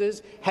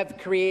businesses have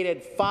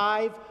created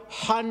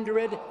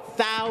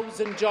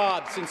 500,000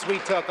 jobs since we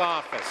took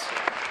office.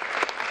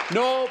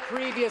 No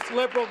previous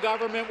Liberal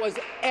government was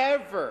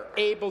ever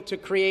able to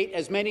create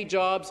as many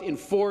jobs in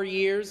 4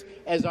 years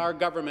as our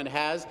government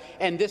has,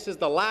 and this is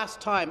the last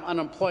time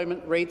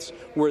unemployment rates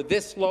were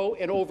this low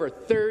in over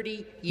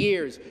 30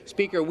 years.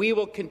 Speaker, we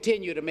will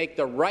continue to make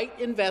the right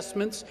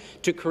investments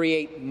to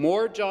create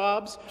more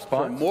jobs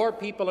for more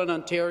people in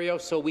Ontario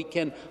so we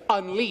can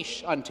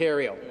unleash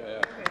Ontario.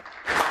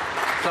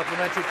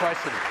 Supplementary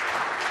question.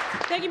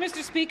 Thank you,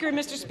 Mr. Speaker.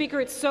 Mr.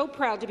 Speaker, it's so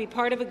proud to be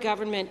part of a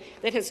government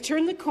that has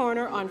turned the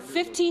corner on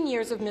 15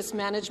 years of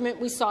mismanagement.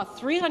 We saw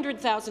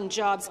 300,000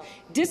 jobs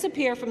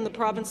disappear from the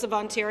province of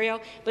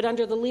Ontario, but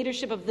under the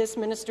leadership of this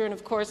minister and,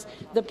 of course,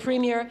 the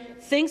Premier,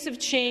 things have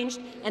changed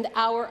and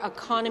our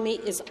economy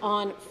is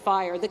on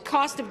fire. The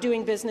cost of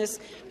doing business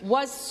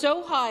was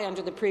so high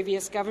under the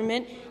previous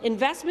government,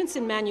 investments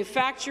in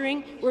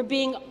manufacturing were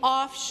being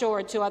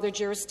offshored to other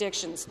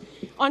jurisdictions.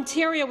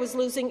 Ontario was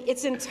losing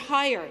its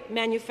entire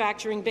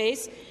manufacturing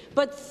base,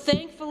 but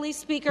thankfully,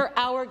 Speaker,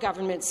 our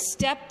government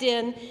stepped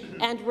in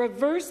and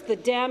reversed the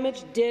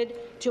damage the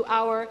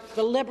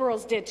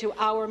Liberals did to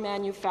our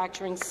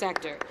manufacturing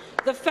sector.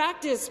 The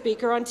fact is,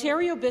 Speaker,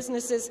 Ontario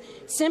businesses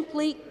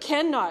simply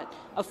cannot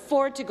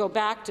afford to go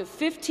back to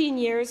 15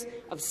 years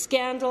of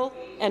scandal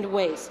and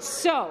waste.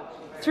 So,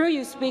 through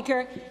you,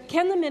 Speaker,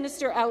 can the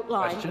minister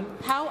outline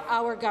how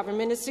our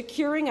government is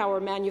securing our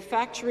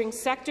manufacturing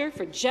sector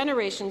for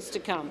generations to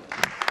come?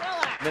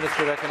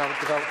 Minister of Economic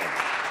Development.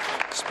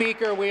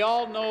 Speaker, we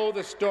all know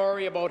the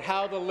story about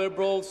how the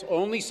Liberals,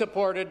 only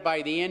supported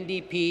by the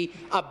NDP,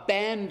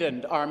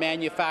 abandoned our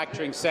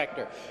manufacturing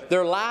sector.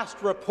 Their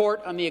last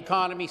report on the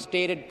economy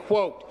stated,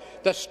 quote,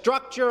 "The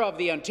structure of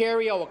the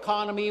Ontario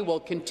economy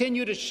will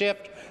continue to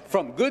shift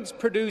from goods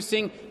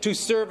producing to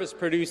service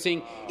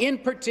producing, in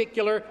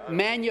particular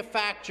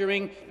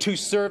manufacturing to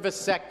service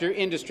sector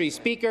industry."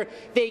 Speaker,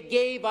 they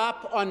gave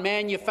up on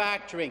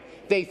manufacturing.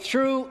 They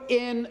threw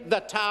in the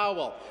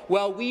towel.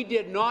 Well, we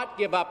did not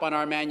give up on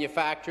our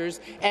manufacturers,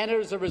 and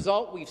as a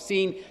result, we've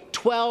seen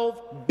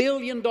 $12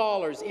 billion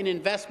in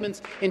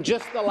investments in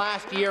just the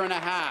last year and a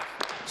half.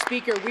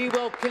 Speaker, we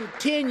will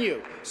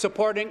continue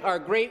supporting our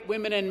great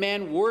women and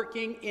men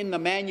working in the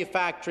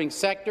manufacturing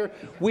sector.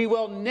 We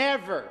will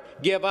never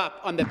give up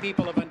on the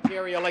people of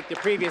Ontario like the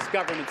previous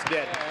governments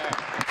did.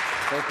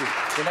 Thank you.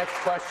 The next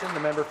question, the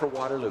member for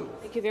Waterloo.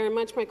 Thank you very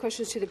much. My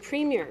question is to the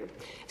Premier.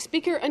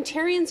 Speaker,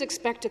 Ontarians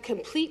expect a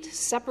complete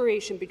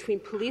separation between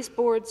police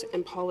boards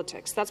and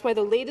politics. That's why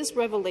the latest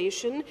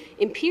revelation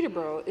in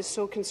Peterborough is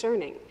so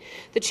concerning.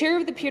 The chair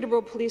of the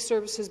Peterborough Police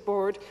Services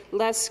Board,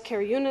 Les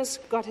Karyunas,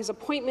 got his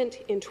appointment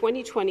in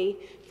 2020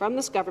 from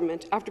this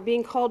government after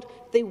being called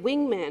the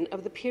wingman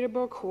of the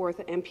Peterborough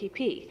Kawartha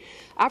MPP.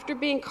 After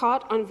being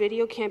caught on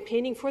video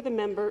campaigning for the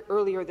member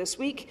earlier this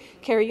week,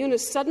 Karyunas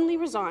suddenly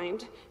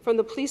resigned from the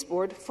the Police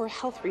Board for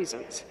health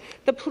reasons.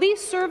 The Police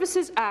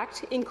Services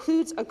Act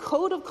includes a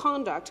code of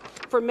conduct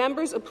for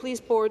members of police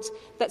boards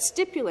that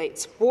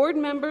stipulates board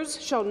members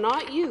shall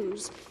not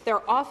use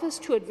their office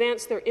to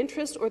advance their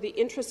interest or the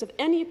interest of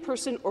any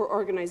person or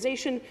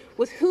organization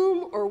with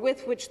whom or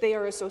with which they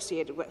are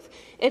associated with.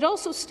 It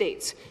also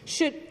states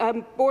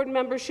board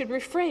members should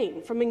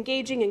refrain from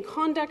engaging in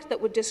conduct that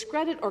would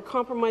discredit or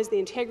compromise the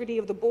integrity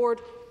of the board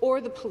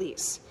or the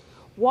police.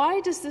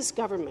 Why does this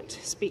government,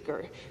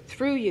 Speaker,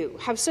 through you,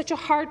 have such a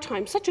hard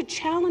time, such a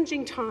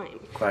challenging time,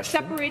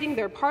 separating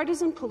their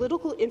partisan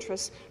political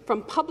interests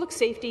from public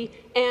safety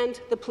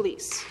and the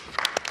police?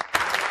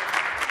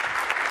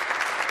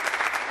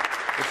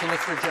 The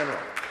Solicitor General.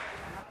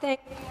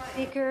 Thank you,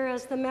 Speaker.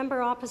 As the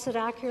member opposite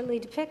accurately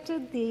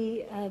depicted,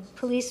 the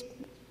Police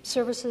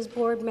Services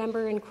Board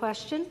member in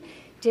question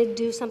did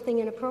do something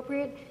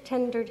inappropriate,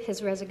 tendered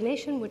his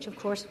resignation, which of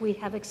course we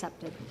have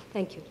accepted.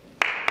 Thank you.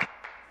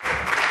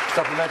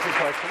 Supplementary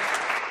question.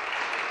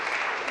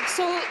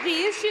 So the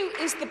issue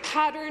is the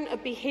pattern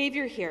of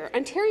behaviour here.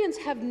 Ontarians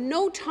have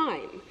no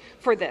time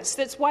for this.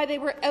 That's why they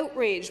were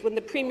outraged when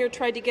the Premier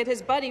tried to get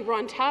his buddy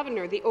Ron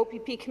Taverner the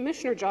OPP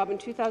Commissioner job in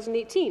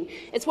 2018.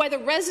 It's why the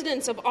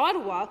residents of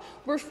Ottawa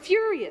were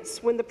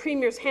furious when the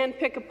Premier's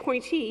hand-picked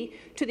appointee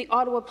to the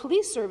Ottawa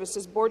Police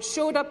Services Board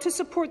showed up to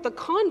support the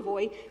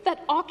convoy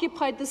that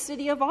occupied the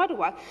City of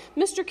Ottawa.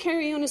 Mr.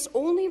 Karyonis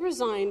only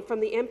resigned from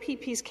the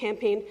MPP's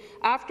campaign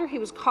after he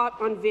was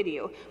caught on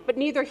video, but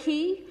neither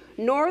he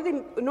nor the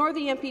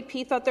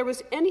MPP thought there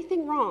was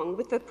anything wrong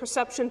with the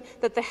perception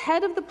that the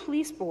head of the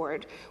police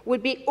board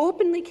would be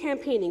openly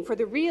campaigning for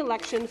the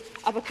re-election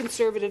of a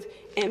Conservative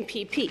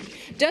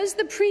MPP. Does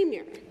the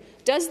Premier,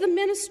 does the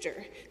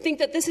Minister think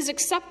that this is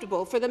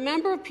acceptable for the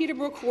member of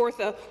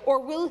Peterborough-Kawartha, or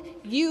will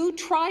you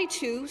try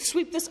to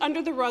sweep this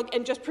under the rug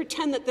and just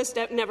pretend that this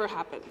never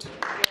happened?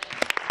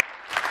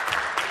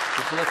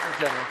 The Solicitor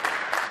General.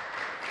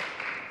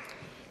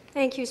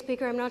 Thank you,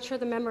 Speaker. I'm not sure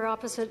the member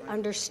opposite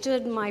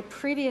understood my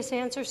previous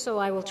answer, so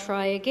I will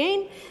try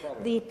again.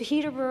 The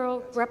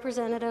Peterborough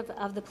representative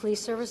of the Police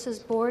Services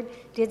Board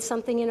did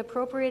something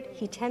inappropriate.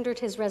 He tendered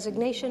his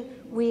resignation.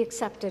 We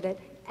accepted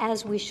it,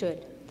 as we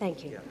should.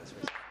 Thank you.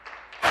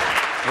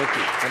 Thank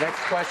you. The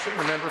next question,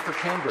 the member for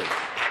Cambridge.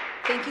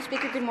 Thank you,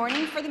 Speaker. Good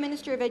morning. For the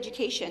Minister of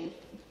Education.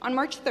 On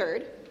March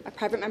 3rd, a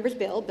private member's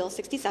bill, Bill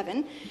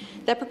 67,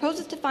 that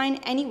proposes to fine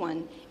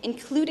anyone,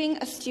 including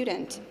a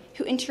student,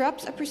 who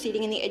interrupts a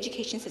proceeding in the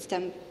education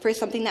system for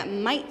something that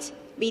might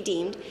be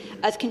deemed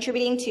as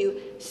contributing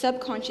to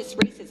subconscious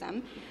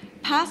racism,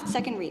 passed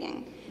second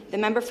reading. The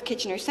member for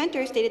Kitchener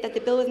Centre stated that the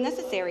bill is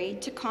necessary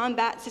to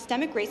combat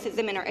systemic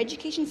racism in our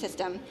education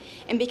system,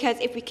 and because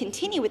if we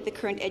continue with the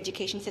current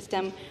education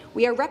system,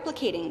 we are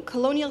replicating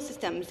colonial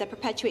systems that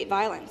perpetuate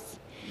violence.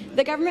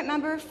 The government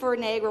member for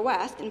Niagara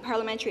West and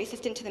parliamentary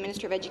assistant to the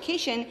Minister of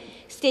Education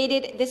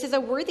stated this is a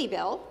worthy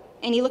bill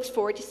and he looks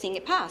forward to seeing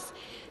it pass.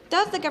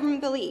 Does the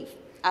government believe,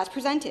 as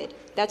presented,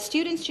 that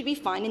students should be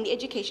fined in the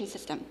education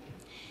system,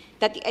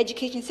 that the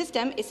education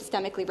system is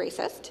systemically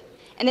racist,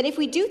 and that if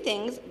we do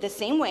things the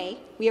same way,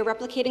 we are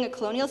replicating a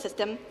colonial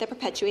system that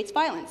perpetuates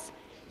violence?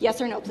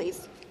 Yes or no,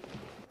 please.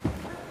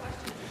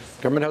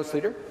 Government House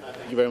Leader.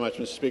 Thank you very much,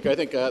 Mr. Speaker. I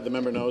think the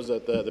member knows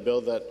that the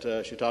bill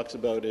that she talks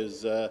about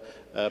is a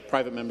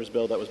private member's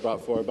bill that was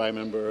brought forward by a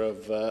member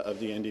of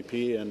the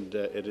NDP, and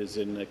it is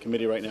in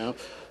committee right now.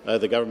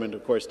 The government,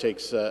 of course,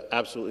 takes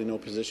absolutely no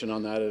position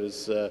on that. It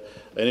is an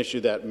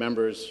issue that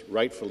members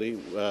rightfully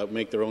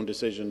make their own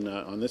decision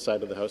on this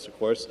side of the House, of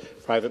course.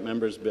 Private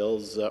members'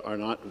 bills are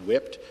not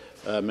whipped.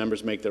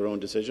 Members make their own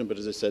decision, but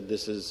as I said,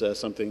 this is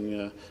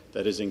something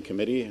that is in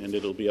committee, and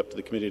it will be up to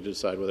the committee to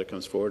decide whether it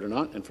comes forward or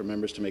not, and for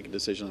members to make a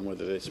decision on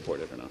whether they support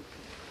it or not.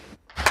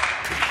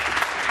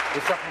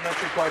 The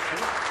supplementary question.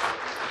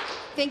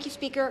 Thank you,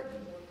 Speaker.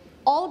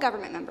 All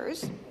government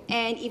members,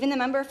 and even the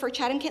member for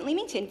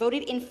Chatham-Kent-Leamington,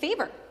 voted in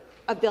favour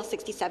of Bill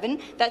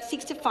 67 that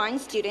seeks to fine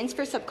students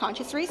for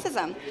subconscious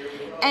racism.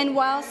 And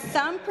while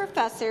some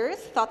professors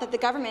thought that the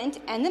government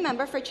and the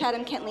member for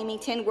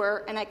Chatham-Kent-Leamington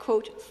were, and I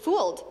quote,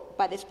 fooled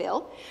by this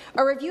bill,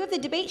 a review of the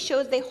debate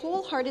shows they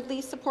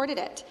wholeheartedly supported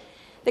it.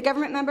 The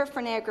government member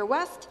for Niagara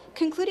West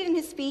concluded in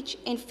his speech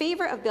in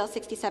favour of Bill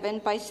 67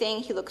 by saying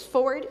he looks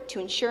forward to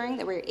ensuring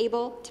that we are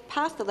able to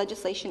pass the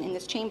legislation in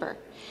this chamber.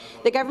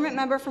 The government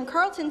member from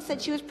Carleton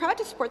said she was proud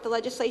to support the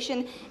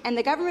legislation, and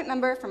the government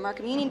member from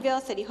Markham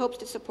Unionville said he hopes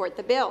to support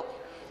the bill.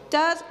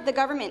 Does the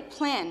government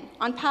plan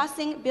on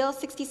passing Bill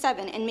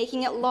 67 and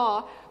making it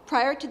law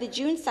prior to the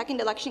June 2nd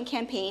election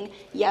campaign,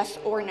 yes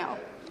or no?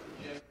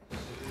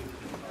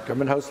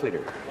 Government House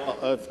Leader. Well,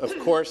 of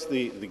course,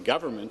 the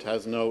government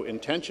has no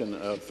intention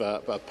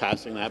of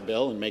passing that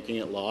bill and making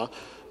it law,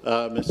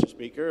 Mr.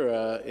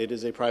 Speaker. It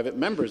is a private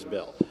member's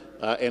bill,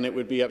 and it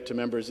would be up to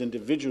members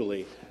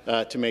individually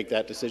to make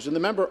that decision. The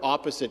member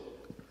opposite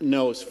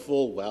knows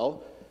full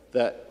well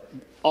that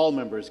all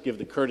members give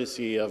the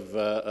courtesy of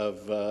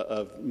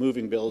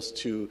moving bills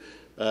to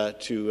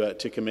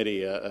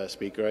committee,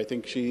 Speaker. I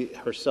think she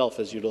herself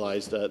has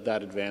utilized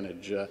that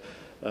advantage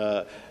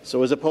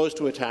So as opposed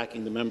to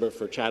attacking the member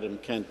for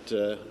Chatham-Kent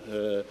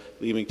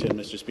Leamington,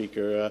 Mr.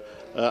 Speaker,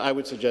 I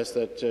would suggest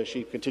that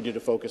she continue to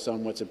focus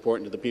on what's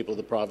important to the people of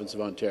the province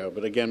of Ontario.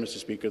 But again, Mr.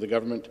 Speaker, the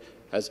government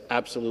has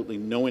absolutely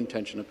no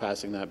intention of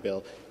passing that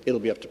bill. It'll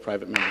be up to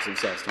private members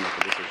themselves to make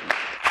a decision.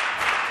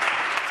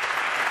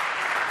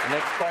 The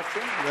next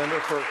question, the member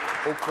for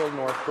Oakville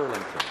North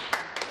Burlington.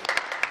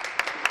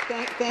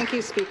 Thank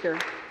you, Speaker.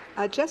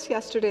 Just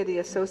yesterday, the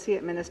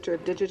Associate Minister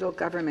of Digital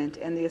Government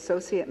and the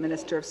Associate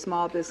Minister of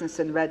Small Business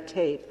and Red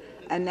Tape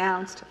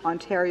announced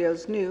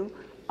Ontario's new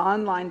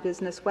online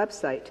business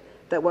website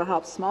that will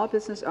help small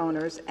business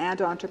owners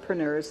and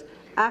entrepreneurs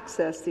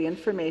access the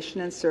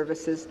information and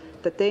services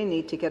that they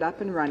need to get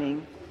up and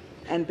running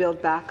and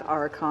build back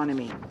our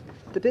economy.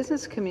 The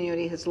business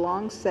community has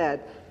long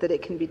said that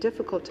it can be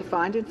difficult to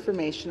find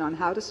information on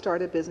how to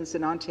start a business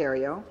in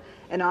Ontario,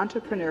 and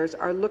entrepreneurs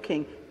are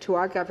looking to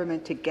our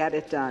government to get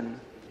it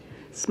done.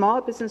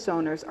 Small business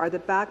owners are the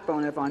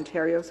backbone of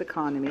Ontario's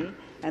economy,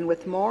 and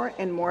with more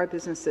and more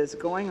businesses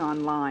going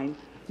online,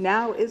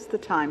 now is the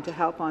time to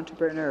help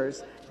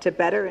entrepreneurs to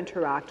better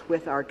interact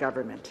with our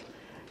government.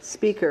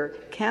 Speaker,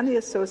 can the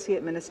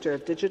Associate Minister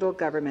of Digital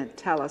Government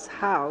tell us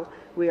how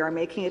we are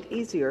making it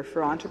easier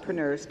for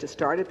entrepreneurs to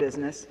start a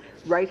business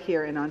right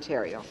here in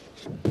Ontario?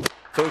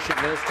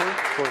 Associate Minister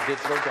for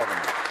Digital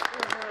Government.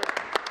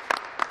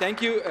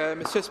 Thank you,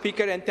 Mr.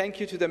 Speaker, and thank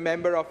you to the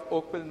member of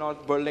Oakville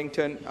North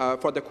Burlington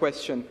for the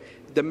question.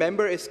 The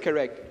member is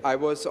correct. I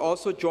was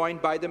also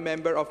joined by the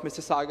member of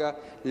Mississauga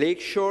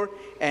Lakeshore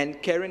and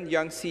Karen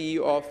Young,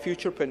 CEO of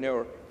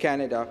Futurepreneur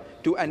Canada,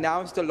 to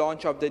announce the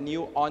launch of the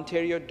new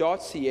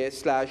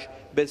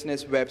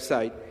ontario.ca/business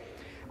website.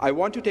 I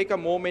want to take a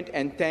moment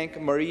and thank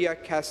Maria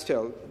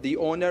Castell, the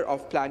owner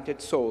of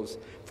Planted Souls,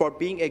 for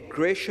being a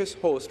gracious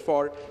host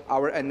for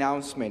our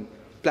announcement.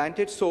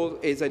 Planted Soul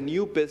is a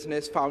new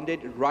business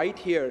founded right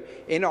here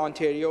in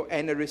Ontario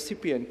and a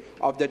recipient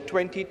of the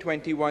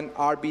 2021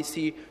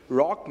 RBC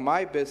Rock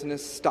My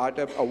Business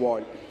Startup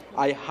Award.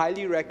 I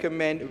highly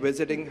recommend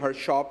visiting her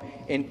shop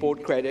in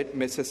Port Credit,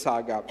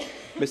 Mississauga.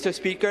 Mr.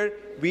 Speaker,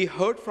 we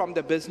heard from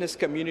the business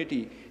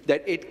community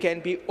that it can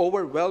be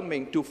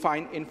overwhelming to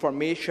find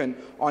information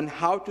on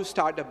how to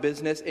start a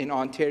business in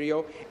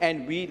Ontario,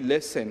 and we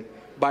listen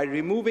by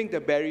removing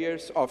the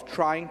barriers of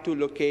trying to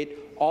locate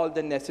all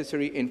the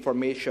necessary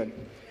information.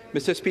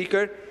 Mr.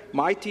 Speaker,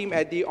 my team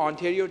at the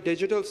Ontario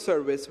Digital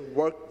Service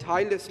worked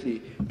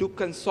tirelessly to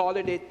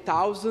consolidate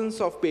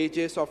thousands of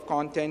pages of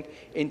content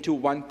into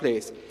one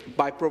place.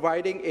 By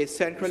providing a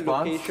central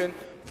location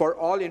for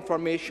all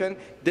information,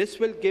 this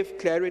will give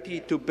clarity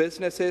to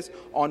businesses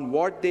on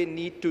what they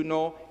need to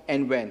know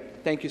and when.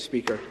 Thank you,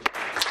 Speaker.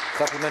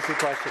 Supplementary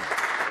question.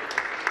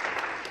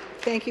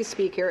 Thank you,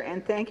 Speaker,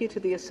 and thank you to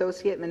the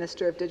Associate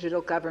Minister of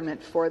Digital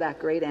Government for that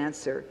great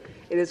answer.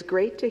 It is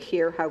great to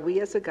hear how we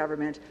as a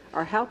government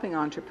are helping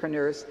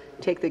entrepreneurs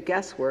take the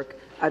guesswork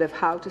out of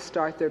how to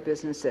start their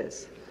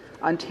businesses.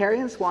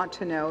 Ontarians want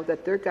to know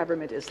that their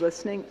government is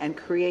listening and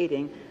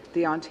creating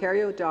the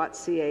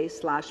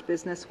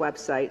ontario.ca/business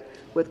website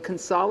with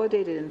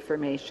consolidated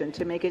information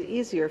to make it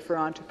easier for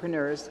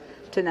entrepreneurs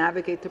to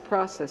navigate the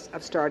process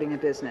of starting a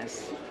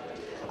business.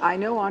 I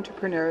know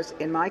entrepreneurs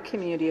in my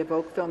community of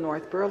Oakville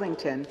North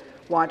Burlington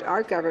want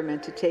our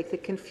government to take the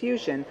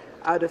confusion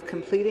out of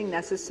completing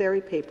necessary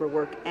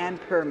paperwork and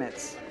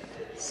permits.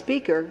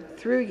 Speaker,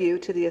 through you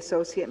to the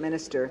Associate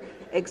Minister,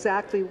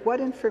 exactly what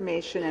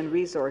information and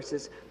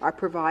resources are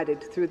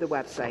provided through the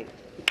website?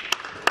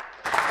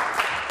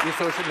 The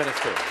Associate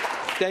Minister.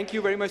 Thank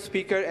you very much,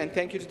 Speaker, and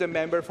thank you to the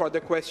member for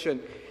the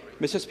question.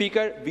 Mr.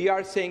 Speaker, we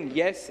are saying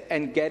yes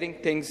and getting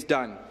things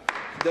done.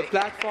 The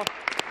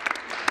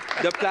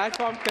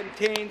platform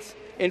contains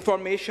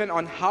information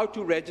on how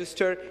to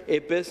register a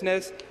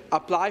business,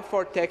 apply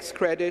for tax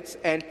credits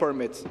and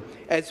permits.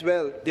 As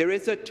well, there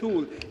is a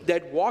tool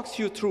that walks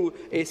you through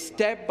a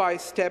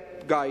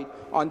step-by-step guide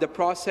on the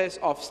process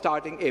of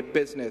starting a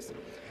business.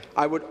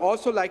 I would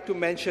also like to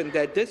mention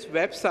that this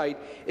website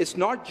is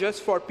not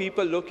just for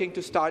people looking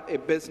to start a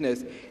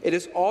business. It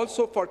is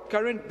also for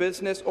current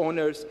business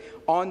owners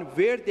on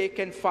where they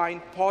can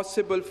find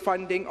possible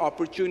funding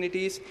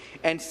opportunities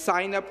and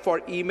sign up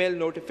for email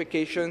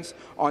notifications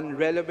on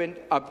relevant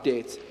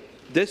updates.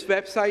 This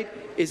website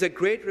is a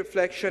great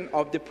reflection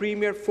of the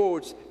Premier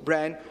Ford's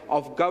brand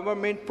of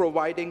government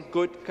providing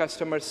good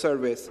customer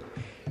service.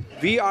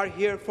 We are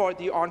here for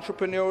the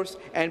entrepreneurs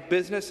and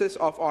businesses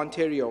of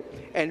Ontario,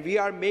 and we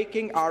are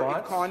making our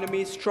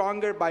economy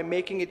stronger by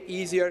making it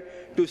easier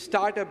to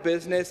start a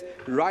business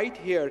right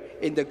here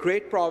in the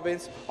great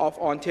province of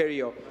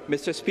Ontario.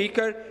 Mr.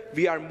 Speaker,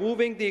 we are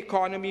moving the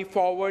economy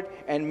forward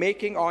and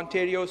making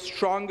Ontario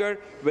stronger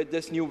with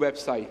this new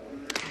website.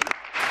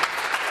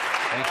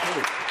 Thank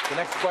you. The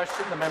next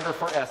question, the member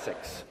for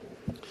Essex.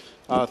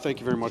 Thank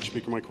you very much,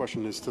 Speaker. My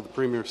question is to the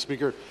Premier.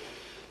 Speaker,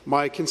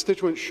 My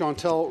constituent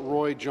Chantel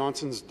Roy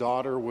Johnson's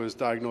daughter was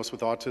diagnosed with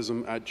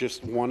autism at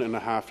just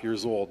 1.5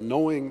 years old.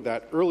 Knowing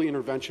that early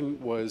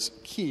intervention was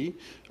key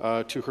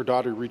to her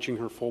daughter reaching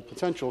her full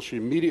potential, she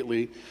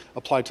immediately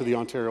applied to the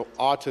Ontario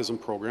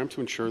Autism Program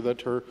to ensure that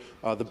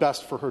the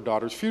best for her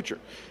daughter's future.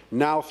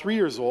 Now 3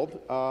 years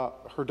old,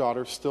 her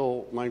daughter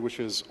still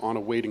languishes on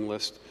a waiting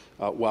list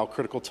while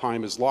critical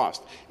time is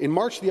lost. In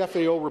March, the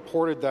FAO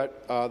reported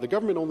that the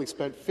government only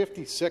spent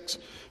 56%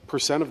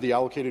 of the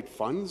allocated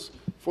funds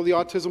for the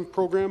autism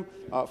program,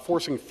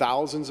 forcing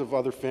thousands of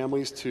other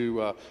families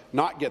to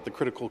not get the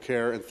critical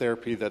care and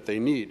therapy that they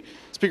need.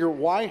 Speaker,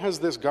 why has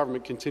this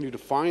government continued to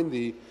find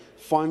the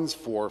funds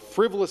for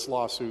frivolous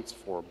lawsuits,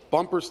 for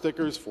bumper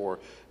stickers, for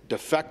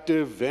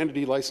defective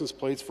vanity license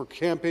plates, for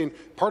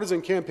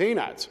partisan campaign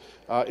ads,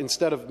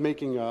 instead of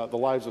making the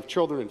lives of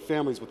children and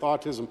families with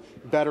autism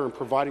better and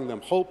providing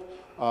them hope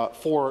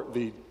for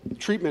the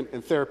treatment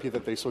and therapy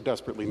that they so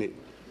desperately need?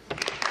 To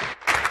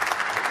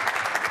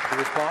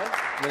respond,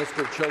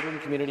 Minister of Children,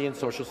 Community and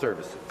Social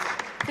Services.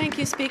 Thank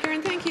you, Speaker,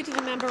 and thank you to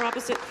the member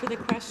opposite for the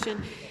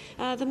question.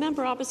 The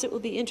member opposite will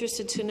be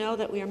interested to know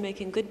that we are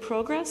making good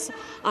progress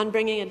on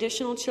bringing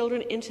additional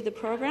children into the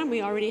program.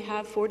 We already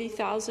have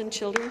 40,000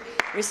 children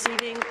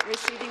receiving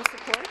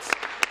supports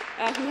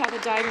who have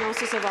a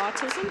diagnosis of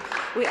autism.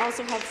 We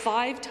also have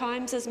 5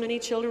 times as many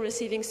children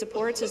receiving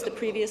supports as the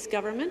previous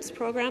government's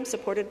program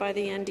supported by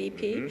the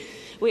NDP.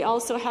 We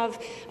also have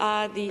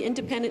the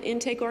independent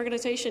intake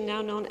organization,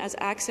 now known as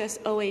Access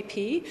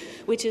OAP,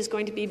 which is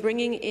going to be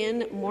bringing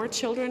in more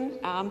children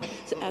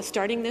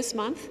starting this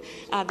month.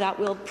 That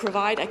will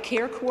provide a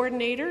care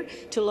coordinator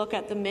to look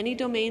at the many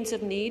domains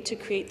of need to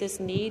create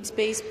this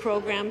needs-based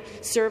program,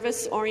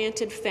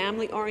 service-oriented,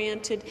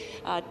 family-oriented,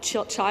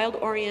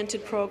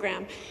 child-oriented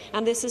program.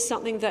 And this is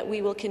something that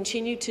we will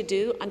continue to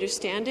do,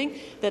 understanding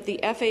that the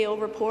FAO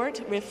report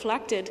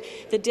reflected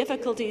the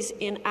difficulties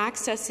in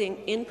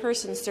accessing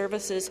in-person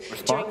services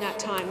during that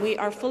time. We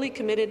are fully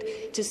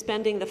committed to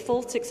spending the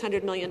full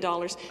 $600 million,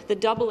 the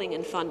doubling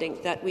in funding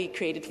that we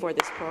created for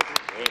this program.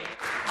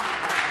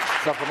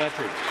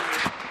 Supplementary.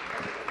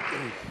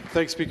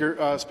 Thanks, Speaker.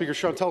 Speaker,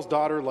 Chantel's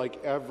daughter,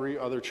 like every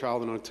other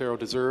child in Ontario,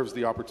 deserves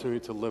the opportunity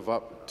to live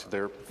up to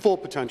their full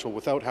potential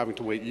without having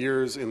to wait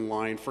years in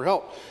line for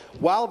help.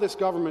 While this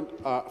government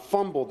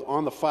fumbled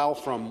on the file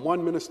from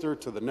one minister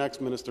to the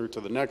next minister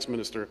to the next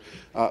minister,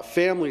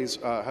 families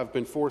have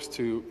been forced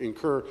to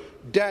incur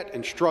debt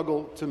and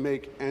struggle to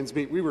make ends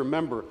meet. We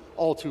remember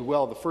all too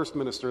well the first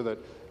minister that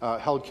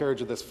held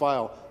carriage of this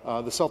file,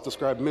 the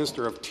self-described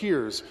Minister of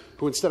Tears,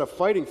 who instead of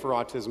fighting for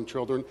autism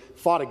children,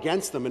 fought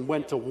against them and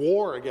went to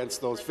war against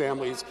those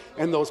families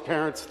and those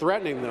parents,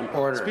 threatening them.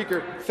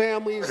 Speaker,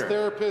 families,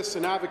 therapists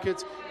and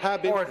advocates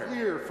have been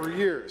clear for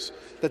years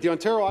that the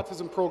Ontario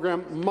Autism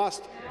Program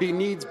must be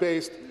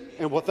needs-based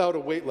and without a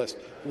wait list.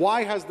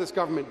 Why has this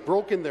government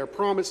broken their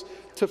promise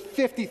to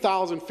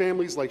 50,000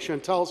 families like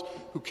Chantel's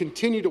who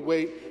continue to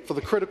wait for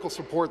the critical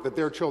support that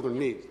their children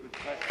need?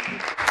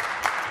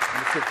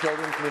 Minister of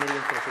Children, Community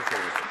and Social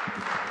Services.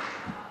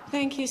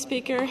 Thank you,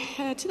 Speaker.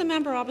 To the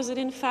member opposite,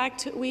 in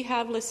fact, we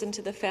have listened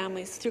to the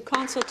families through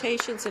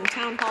consultations and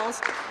town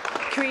halls,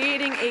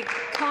 creating a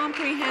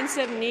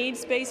comprehensive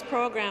needs-based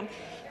program.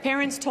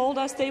 Parents told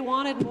us they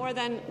wanted more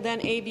than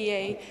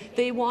ABA.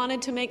 They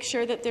wanted to make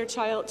sure that their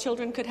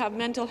children could have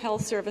mental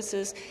health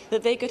services,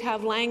 that they could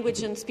have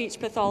language and speech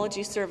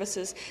pathology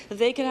services, that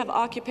they could have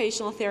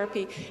occupational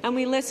therapy. And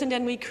we listened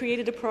and we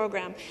created a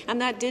program. And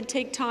that did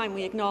take time.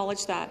 We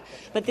acknowledge that.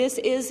 But this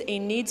is a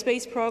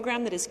needs-based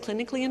program that is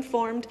clinically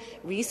informed,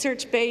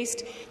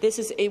 research-based. This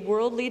is a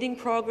world-leading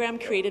program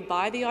created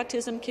by the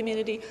autism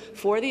community,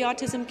 for the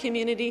autism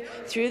community,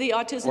 through the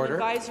Autism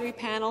Advisory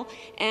Panel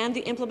and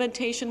the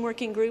Implementation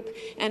Working Group.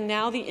 And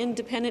now the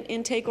independent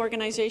intake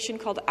organization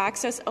called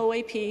Access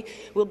OAP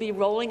will be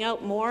rolling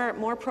out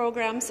more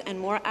programs and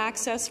more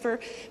access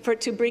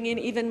to bring in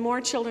even more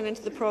children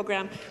into the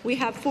program. We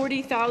have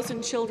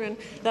 40,000 children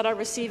that are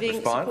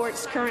receiving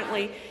supports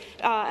currently.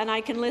 And I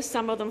can list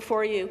some of them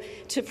for you.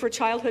 For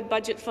childhood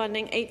budget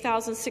funding,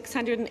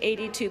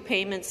 8,682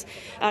 payments.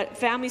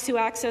 Families who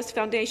access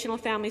foundational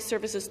family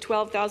services,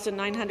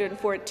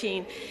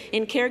 12,914.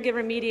 In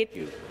caregiver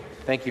mediated.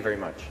 Thank you very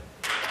much.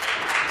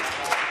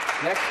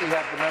 Next, we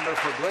have the member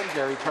for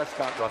Glengarry,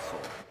 Prescott Russell.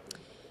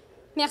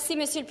 Merci,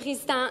 Monsieur le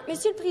Président.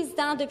 Monsieur le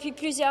Président, depuis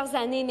plusieurs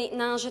années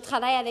maintenant, je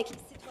travaille avec les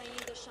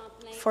citoyens de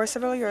Champlain. For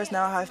several years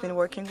now, I have been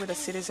working with the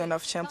citizens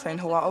of Champlain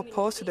who are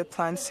opposed to the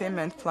planned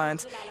cement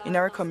plant in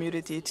our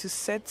community to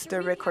set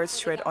the record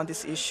straight on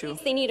this issue.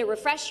 They need a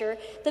refresher.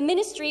 The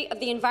Ministry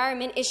of the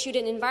Environment issued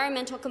an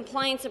environmental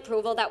compliance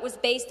approval that was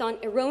based on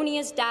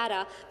erroneous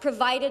data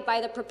provided by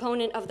the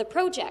proponent of the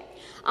project.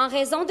 En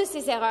raison de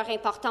ces erreurs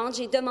importantes,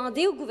 j'ai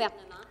demandé au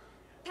gouvernement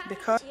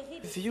because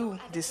view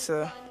this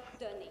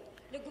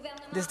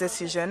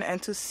decision and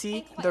to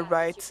see the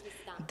right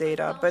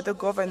data, but the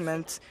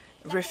government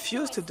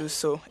refused to do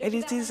so. And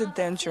it is a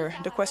danger.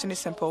 The question is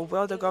simple.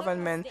 Will the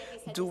government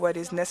do what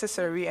is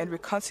necessary and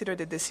reconsider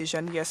the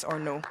decision, yes or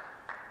no?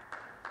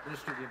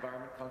 Minister of the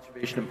Environment,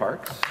 Conservation and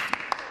Parks.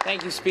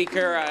 Thank you,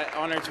 Speaker.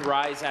 Honoured to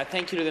rise.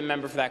 Thank you to the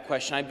member for that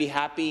question. I'd be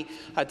happy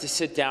to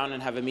sit down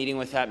and have a meeting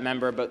with that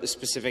member about the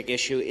specific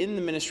issue. In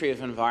the Ministry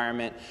of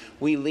Environment,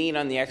 we lean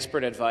on the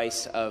expert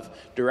advice of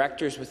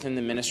directors within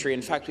the ministry.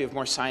 In fact, we have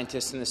more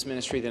scientists in this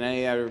ministry than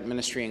any other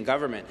ministry in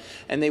government,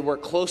 and they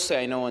work closely,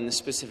 I know, on this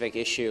specific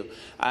issue.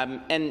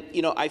 And,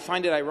 you know, I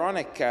find it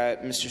ironic,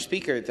 Mr.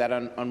 Speaker, that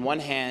on one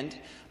hand,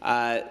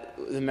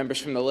 the members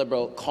from the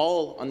Liberal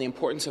call on the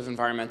importance of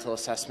environmental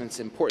assessments,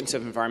 the importance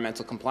of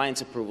environmental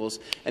compliance approvals,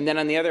 and then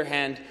on the other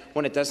hand,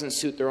 when it doesn't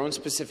suit their own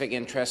specific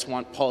interests,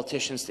 want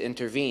politicians to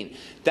intervene.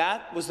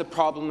 That was the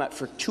problem that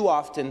for too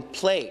often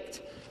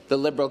plagued the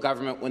Liberal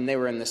government when they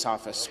were in this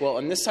office. Well,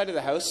 on this side of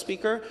the House,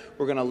 Speaker,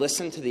 we're going to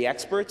listen to the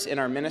experts in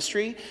our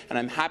ministry, and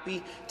I'm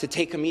happy to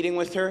take a meeting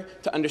with her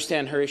to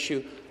understand her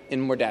issue in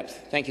more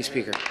depth. Thank you,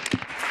 Speaker.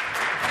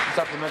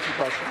 Supplementary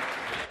question.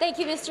 Thank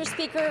you, Mr.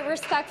 Speaker.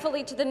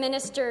 Respectfully to the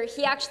minister,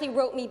 he actually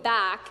wrote me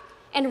back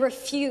and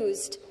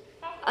refused.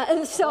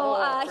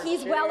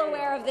 He's well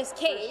aware of this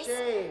case.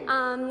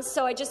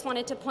 So I just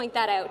wanted to point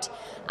that out.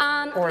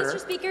 Mr.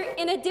 Speaker,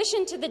 in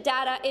addition to the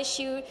data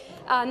issue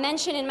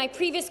mentioned in my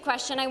previous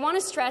question, I want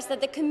to stress that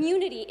the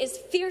community is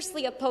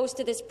fiercely opposed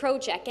to this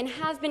project and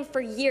has been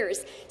for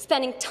years,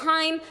 spending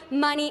time,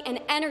 money and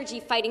energy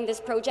fighting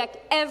this project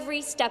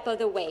every step of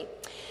the way.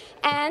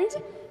 And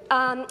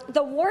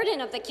the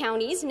warden of the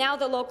counties, now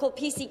the local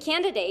PC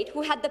candidate,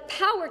 who had the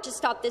power to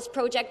stop this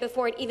project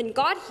before it even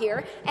got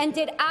here and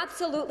did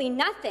absolutely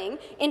nothing.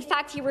 In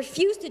fact, he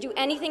refused to do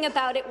anything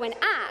about it when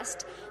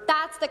asked.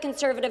 That's the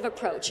Conservative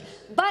approach.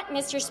 But,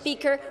 Mr.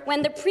 Speaker,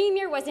 when the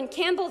Premier was in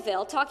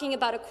Campbellville talking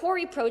about a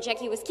quarry project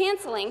he was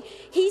cancelling,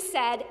 he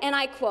said, and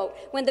I quote,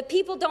 "When the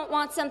people don't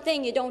want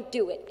something, you don't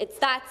do it. It's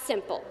that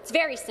simple. It's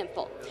very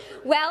simple."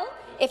 Well,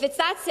 if it's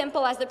that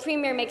simple as the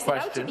Premier makes it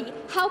out to be,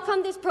 how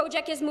come this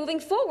project is moving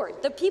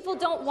forward? The people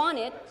don't want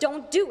it,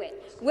 don't do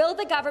it. Will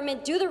the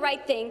government do the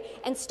right thing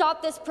and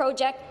stop this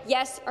project,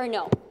 yes or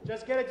no?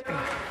 Just get it.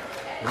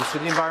 Minister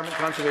of the Environment,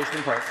 Conservation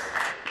and Parks.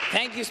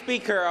 Thank you,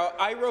 Speaker.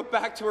 I wrote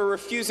back to her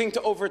refusing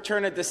to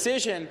overturn a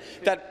decision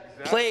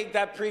that plagued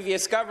that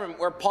previous government,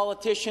 where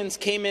politicians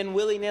came in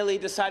willy-nilly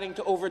deciding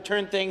to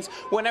overturn things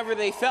whenever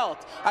they felt.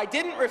 I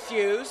didn't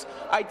refuse,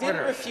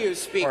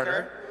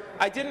 Speaker.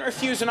 I didn't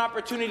refuse an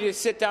opportunity to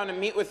sit down and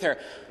meet with her.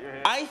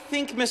 I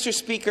think, Mr.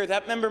 Speaker,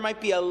 that member might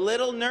be a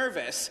little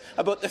nervous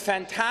about the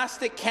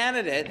fantastic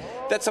candidate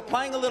that's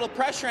applying a little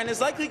pressure and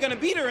is likely going to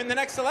beat her in the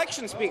next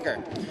election,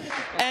 Speaker.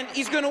 And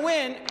he's going to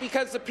win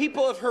because the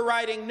people of her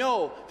riding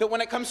know that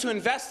when it comes to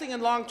investing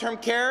in long-term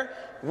care,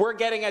 we're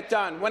getting it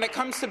done. When it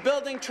comes to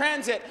building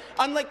transit,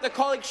 unlike the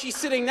colleague she's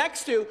sitting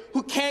next to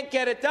who can't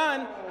get it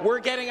done, we're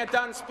getting it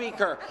done,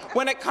 Speaker.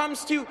 When it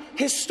comes to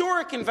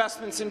historic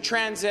investments in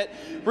transit,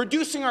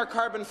 reducing our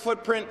carbon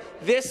footprint,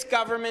 this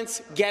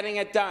government's getting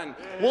it done.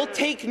 We'll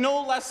take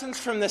no lessons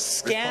from the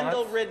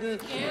scandal-ridden,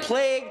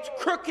 plagued,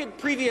 crooked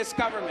previous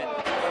government.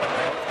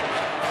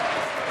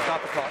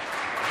 Stop the clock.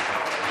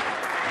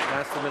 I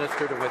ask the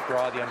minister to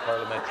withdraw the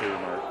unparliamentary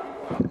remark.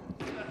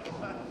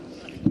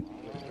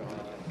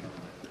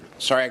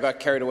 Sorry, I got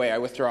carried away. I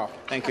withdraw.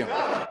 Thank you.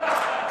 The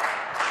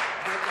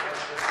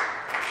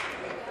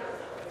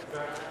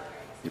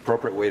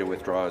appropriate way to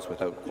withdraw is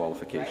without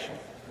qualification.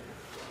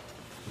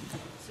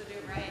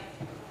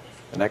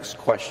 The next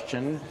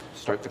question,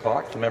 start the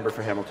clock. The member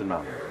for Hamilton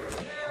Mountain.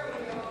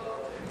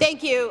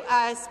 Thank you,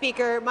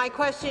 Speaker. My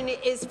question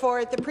is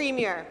for the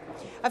Premier.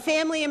 A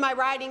family in my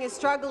riding is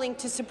struggling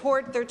to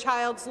support their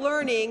child's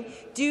learning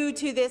due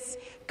to this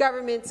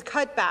government's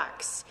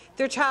cutbacks.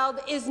 Their child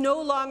is no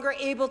longer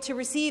able to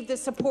receive the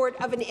support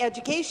of an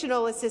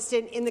educational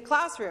assistant in the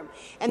classroom,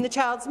 and the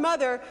child's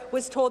mother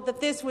was told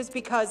that this was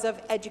because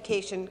of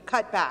education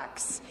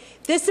cutbacks.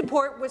 This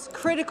support was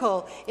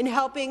critical in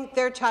helping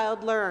their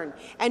child learn,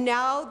 and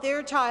now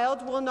their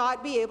child will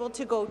not be able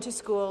to go to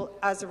school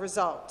as a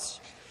result.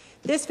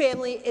 This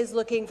family is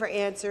looking for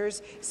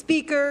answers.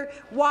 Speaker,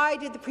 why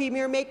did the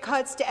Premier make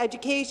cuts to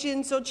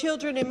education so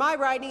children in my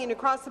riding and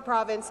across the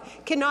province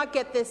cannot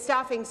get the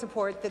staffing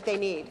support that they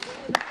need?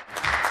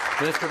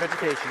 Minister of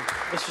Education.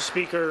 Mr.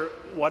 Speaker,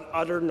 what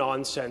utter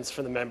nonsense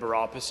from the member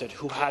opposite,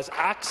 who has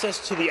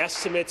access to the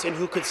estimates and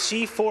who could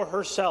see for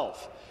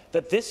herself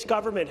that this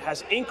government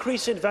has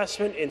increased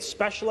investment in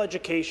special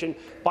education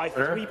by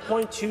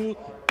 $3.2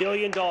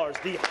 billion,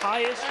 the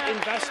highest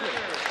investment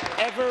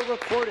ever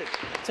recorded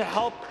to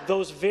help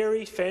those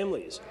very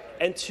families.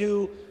 And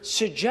to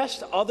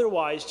suggest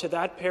otherwise to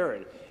that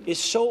parent is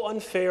so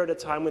unfair at a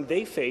time when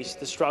they face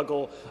the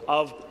struggle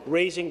of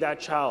raising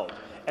that child.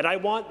 And I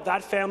want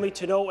that family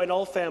to know, and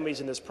all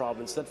families in this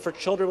province, that for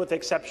children with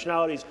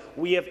exceptionalities,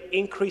 we have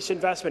increased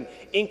investment,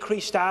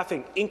 increased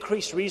staffing,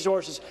 increased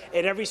resources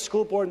at every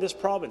school board in this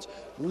province,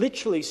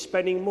 literally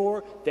spending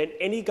more than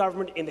any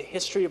government in the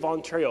history of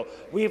Ontario.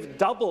 We have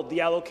doubled the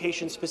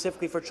allocation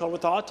specifically for children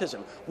with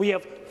autism. We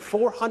have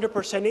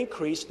 400%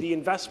 increased the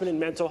investment in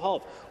mental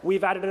health.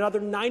 We've added another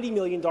 $90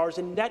 million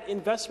in net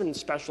investment in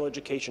special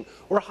education.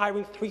 We're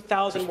hiring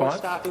 3,000 more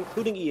staff,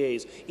 including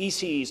EAs,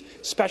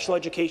 ECEs, special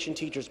education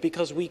teachers,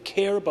 because we we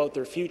care about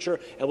their future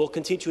and will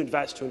continue to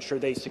invest to ensure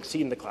they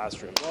succeed in the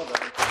classroom. Well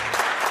done.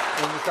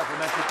 And the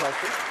supplementary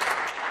question.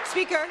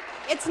 Speaker,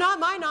 it's not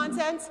my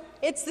nonsense.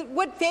 It's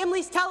what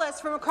families tell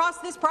us from across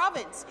this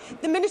province.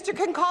 The minister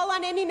can call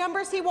on any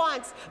numbers he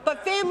wants,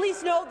 but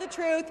families know the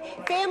truth,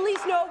 families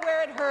know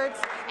where it hurts,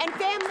 and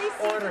families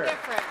see the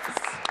difference.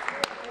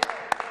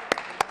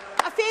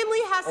 A family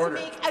has to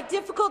make a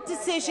difficult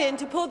decision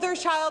to pull their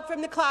child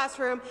from the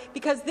classroom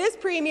because this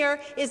Premier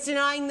is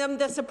denying them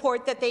the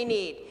support that they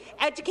need.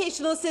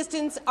 Educational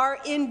assistants are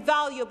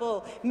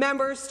invaluable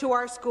members to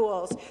our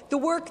schools. The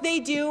work they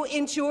do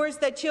ensures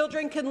that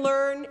children can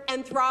learn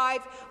and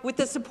thrive with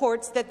the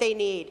supports that they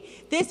need.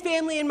 This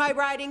family in my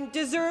riding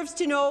deserves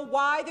to know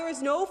why there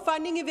is no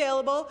funding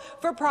available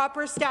for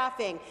proper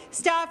staffing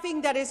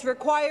that is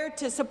required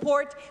to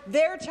support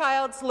their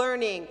child's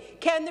learning.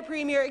 Can the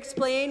Premier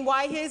explain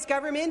why his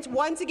government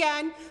once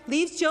again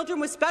leaves children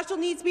with special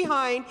needs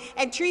behind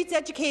and treats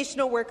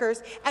educational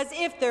workers as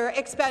if they're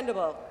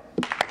expendable?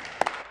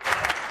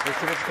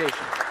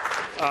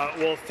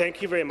 Well,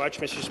 thank you very much,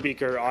 Mr.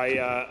 Speaker.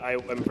 I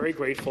am very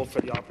grateful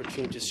for the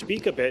opportunity to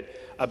speak a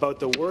bit about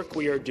the work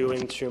we are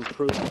doing to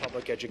improve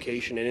public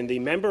education. And in the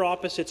member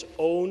opposite's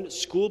own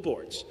school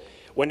boards,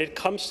 when it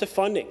comes to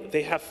funding,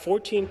 they have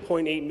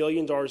 $14.8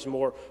 million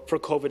more for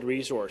COVID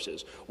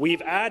resources.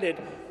 We've added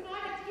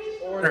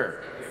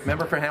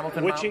Member for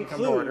Hamilton, which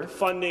include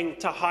funding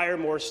to hire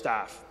more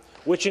staff,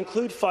 which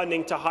include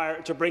funding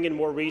to bring in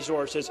more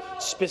resources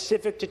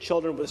specific to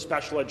children with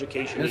special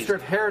education needs. Minister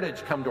of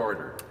Heritage, come to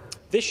order.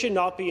 This should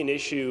not be an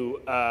issue,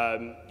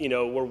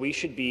 where we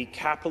should be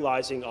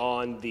capitalizing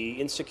on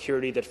the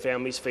insecurity that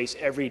families face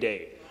every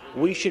day.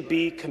 We should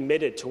be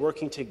committed to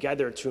working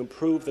together to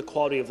improve the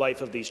quality of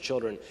life of these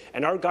children.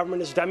 And our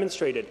government has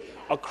demonstrated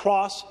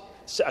across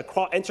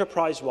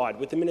enterprise-wide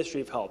with the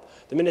Ministry of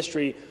Health, the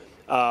Ministry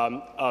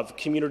of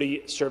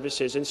Community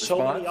Services, and so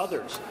many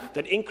others,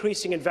 that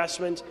increasing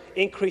investment,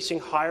 increasing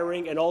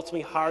hiring, and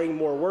ultimately hiring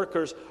more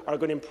workers are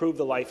going to improve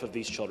the life of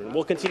these children.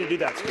 We'll continue to do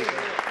that, Speaker.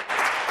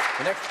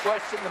 The next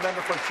question, the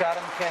member for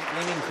Chatham-Kent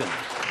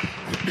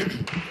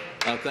Leamington.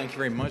 Thank you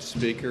very much,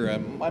 Speaker.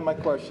 My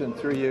question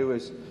through you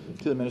is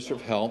to the Minister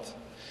of Health.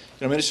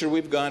 Minister,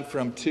 we've gone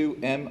from 2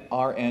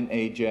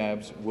 mRNA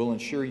jabs will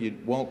ensure you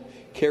won't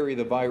carry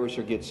the virus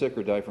or get sick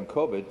or die from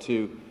COVID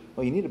to,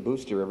 well, you need a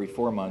booster every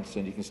 4 months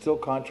and you can still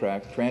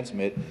contract,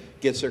 transmit,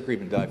 get sick or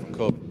even die from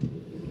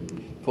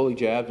COVID. Fully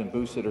jabbed and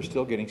boosted are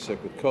still getting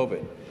sick with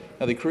COVID.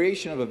 Now, the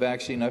creation of a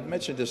vaccine, I've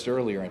mentioned this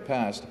earlier in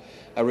past,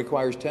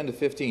 requires 10 to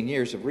 15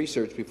 years of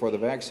research before the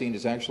vaccine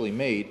is actually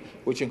made,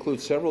 which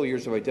includes several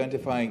years of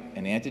identifying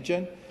an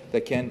antigen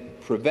that can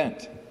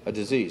prevent a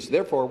disease.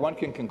 Therefore, one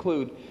can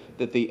conclude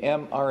that the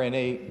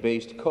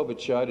mRNA-based COVID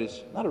shot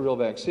is not a real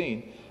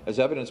vaccine, as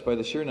evidenced by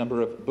the sheer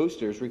number of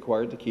boosters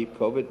required to keep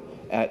COVID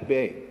at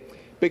bay.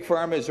 Big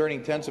Pharma is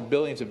earning tens of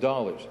billions of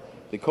dollars.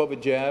 The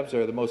COVID jabs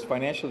are the most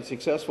financially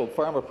successful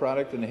pharma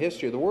product in the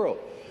history of the world.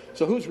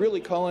 So who's really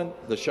calling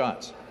the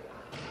shots?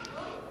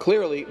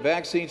 Clearly,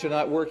 vaccines are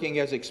not working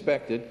as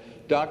expected.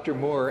 Dr.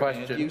 Moore,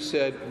 and you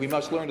said we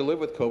must learn to live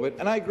with COVID,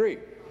 and I agree,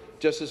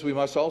 just as we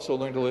must also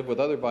learn to live with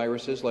other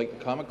viruses like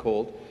the common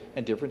cold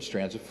and different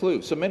strands of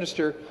flu. So,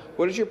 Minister,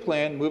 what is your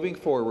plan moving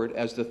forward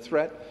as the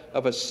threat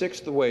of a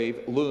sixth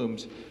wave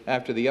looms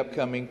after the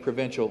upcoming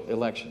provincial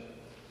election?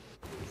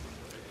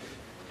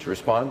 To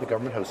respond, the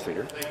Government House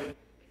Leader.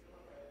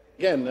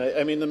 Again,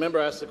 I mean, the member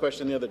asked the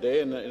question the other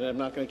day, and I'm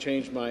not going to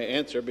change my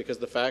answer because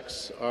the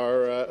facts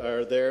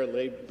are there,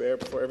 laid bare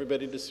for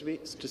everybody to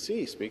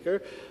see,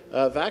 Speaker.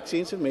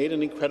 Vaccines have made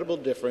an incredible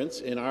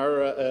difference in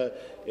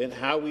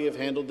how we have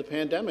handled the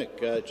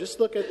pandemic. Just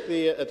look at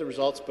the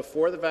results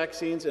before the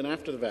vaccines and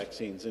after the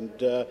vaccines, and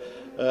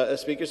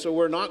Speaker. So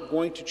we're not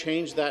going to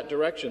change that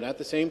direction. At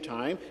the same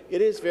time,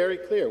 it is very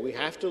clear we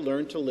have to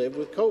learn to live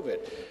with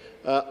COVID.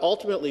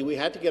 Ultimately, we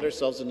had to get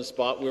ourselves in a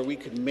spot where we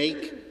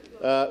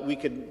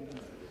could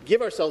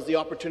give ourselves the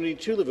opportunity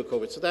to live with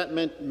COVID. So that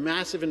meant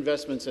massive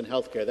investments in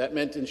healthcare. That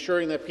meant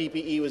ensuring that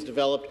PPE was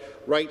developed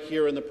right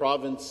here in the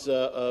province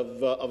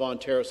of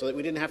Ontario so that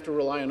we didn't have to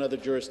rely on other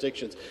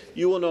jurisdictions.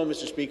 You will know,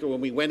 Mr. Speaker, when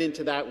we went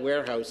into that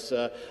warehouse,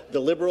 the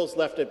Liberals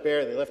left it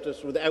bare. They left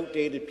us with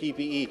outdated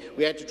PPE.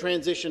 We had to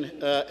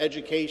transition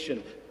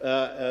education,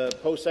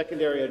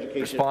 post-secondary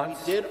education. We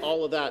did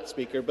all of that,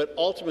 Speaker, but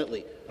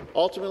ultimately,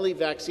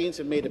 vaccines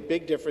have made a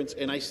big difference,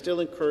 and I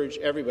still encourage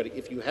everybody,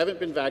 if you haven't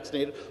been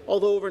vaccinated,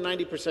 although over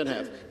 90%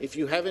 have, if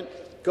you haven't,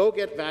 go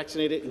get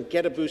vaccinated and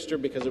get a booster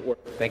because it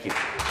works. Thank you.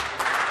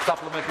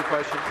 Supplementary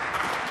question.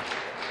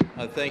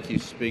 Thank you,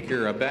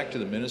 Speaker. Back to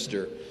the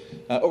minister.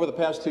 Over the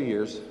past 2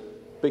 years,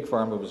 Big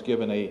Pharma was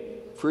given a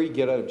free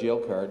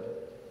get-out-of-jail card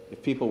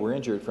if people were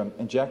injured from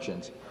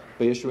injections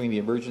by issuing the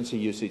emergency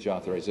usage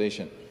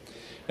authorization.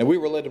 And we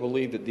were led to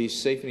believe that these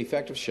safe and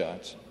effective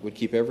shots would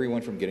keep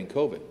everyone from getting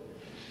COVID.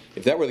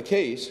 If that were the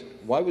case,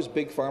 why was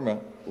Big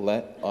Pharma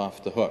let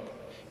off the hook?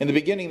 In the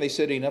beginning, they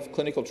said enough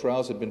clinical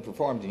trials had been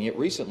performed, and yet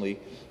recently,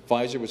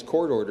 Pfizer was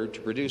court-ordered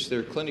to produce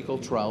their clinical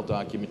trial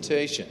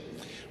documentation.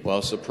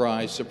 Well,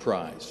 surprise,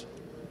 surprise.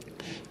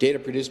 Data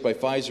produced by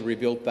Pfizer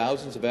revealed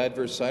thousands of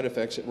adverse side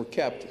effects that were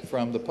kept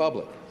from the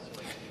public.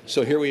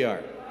 So here we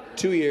are,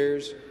 2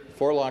 years,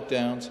 4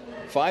 lockdowns,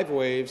 5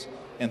 waves,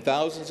 and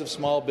thousands of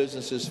small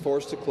businesses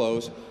forced to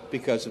close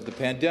because of the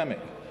pandemic.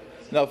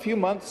 Now, a few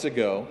months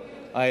ago,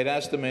 I had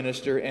asked the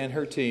minister and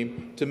her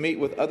team to meet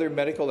with other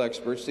medical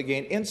experts to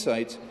gain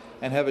insights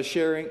and have a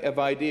sharing of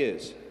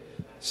ideas.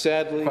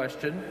 Sadly,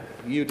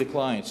 you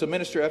declined. So,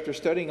 Minister, after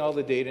studying all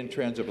the data and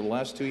trends over the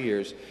last 2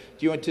 years,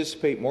 do you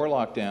anticipate more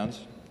lockdowns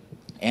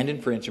and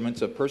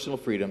infringements of personal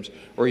freedoms,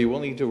 or are you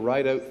willing to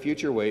ride out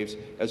future waves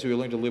as we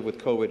learn to live with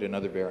COVID and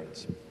other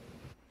variants?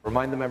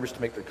 Remind the members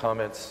to make their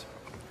comments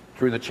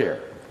through the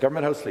chair.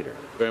 Government House Leader.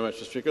 Very much,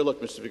 Mr. Speaker.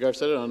 Look, Mr. Speaker, I've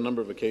said it on a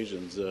number of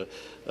occasions.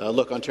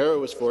 Look, Ontario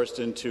was forced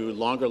into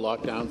longer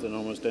lockdowns than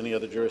almost any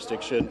other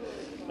jurisdiction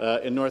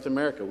in North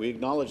America. We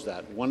acknowledge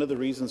that. One of the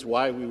reasons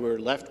why we were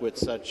left with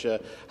such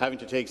having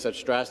to take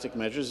such drastic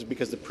measures is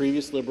because the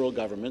previous Liberal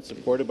government,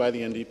 supported by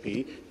the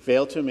NDP,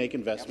 failed to make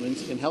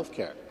investments in health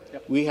care.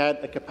 We had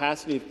a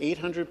capacity of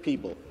 800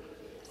 people.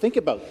 Think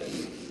about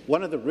this.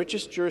 One of the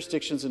richest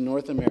jurisdictions in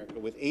North America,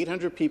 with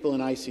 800 people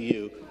in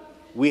ICU,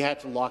 we had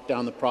to lock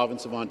down the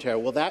province of Ontario.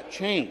 Well, that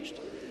changed.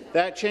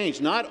 That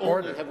changed. Not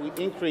only have we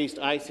increased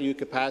ICU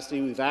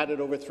capacity, we've added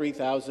over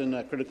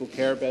 3,000 critical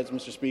care beds,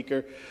 Mr.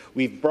 Speaker.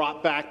 We've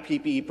brought back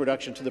PPE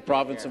production to the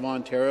province of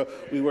Ontario.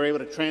 We were able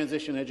to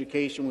transition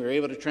education. We were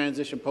able to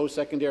transition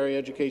post-secondary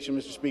education,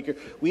 Mr. Speaker.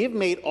 We have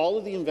made all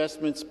of the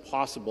investments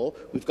possible.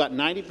 We've got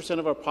 90%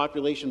 of our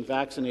population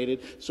vaccinated.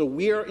 So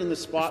we are in the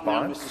spot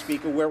now, Mr.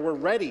 Speaker, where we're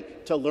ready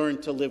to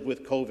learn to live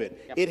with COVID.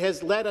 It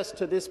has led us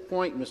to this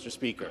point, Mr.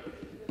 Speaker.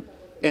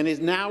 And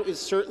now is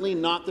certainly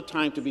not the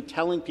time to be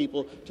telling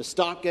people to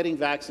stop getting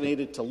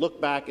vaccinated, to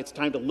look back. It's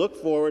time to look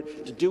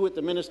forward, to do what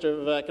the Minister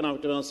of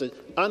Economic Development said,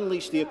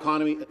 unleash the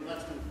economy.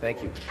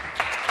 Thank you.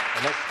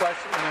 The next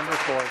question, the member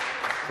for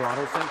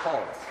Toronto St.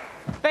 Paul's.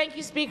 Thank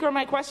you, Speaker.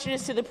 My question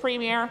is to the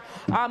Premier.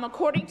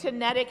 According to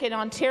NEDIC in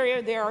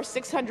Ontario, there are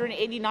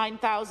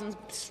 689,000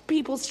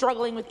 people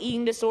struggling with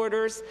eating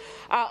disorders.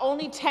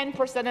 Only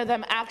 10% of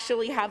them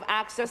actually have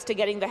access to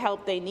getting the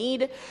help they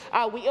need.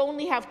 We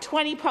only have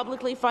 20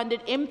 publicly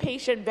funded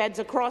inpatient beds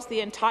across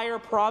the entire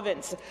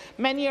province.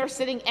 Many are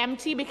sitting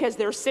empty because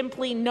there's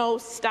simply no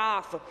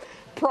staff.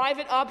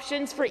 Private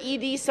options for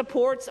ED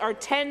supports are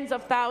tens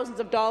of thousands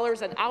of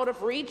dollars and out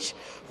of reach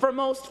for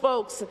most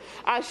folks.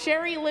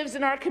 Sherry lives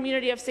in our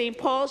community of St.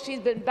 Paul. She's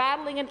been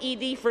battling an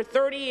ED for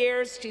 30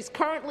 years. She's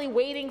currently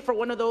waiting for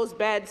one of those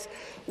beds.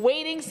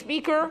 Waiting,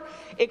 Speaker,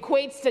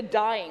 equates to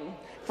dying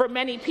for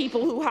many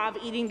people who have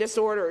eating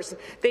disorders.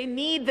 They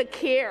need the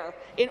care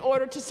in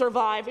order to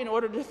survive, in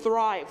order to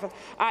thrive.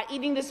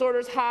 Eating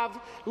disorders have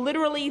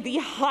literally the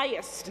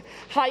highest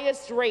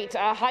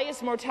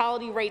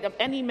mortality rate of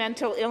any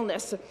mental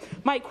illness.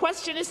 My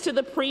question is to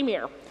the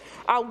Premier.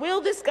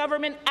 Will this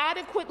government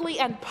adequately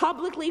and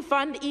publicly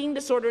fund eating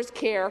disorders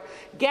care,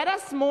 get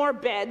us more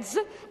beds,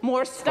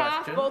 more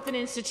staff, both in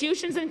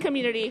institutions and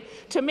community,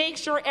 to make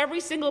sure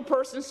every single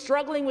person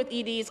struggling with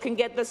EDs can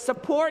get the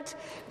support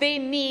they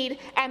need,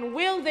 and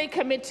will they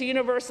commit to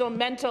universal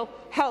mental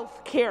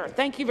health care?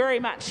 Thank you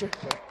very much. And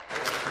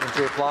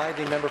to reply,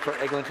 the member for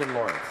Eglinton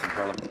Lawrence in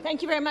Parliament.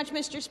 Thank you very much,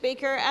 Mr.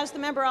 Speaker. As the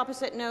member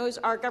opposite knows,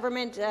 our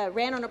government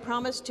ran on a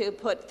promise to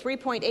put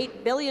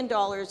 $3.8 billion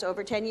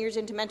over 10 years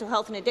into mental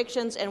health and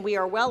addictions, and we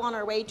are well on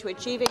our way to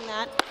achieving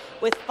that,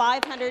 with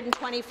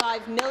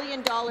 $525 million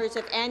of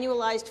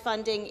annualized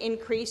funding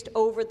increased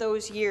over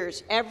those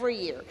years, every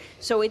year.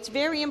 So it's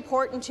very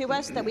important to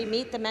us that we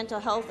meet the mental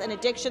health and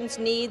addictions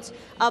needs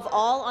of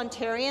all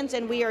Ontarians,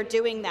 and we are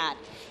doing that.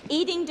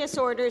 Eating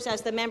disorders,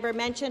 as the member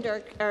mentioned,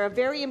 are a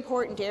very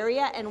important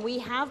area, and we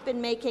have been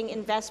making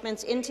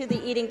investments into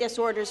the eating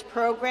disorders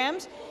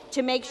programs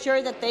to make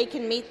sure that they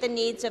can meet the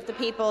needs of the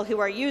people who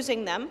are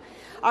using them.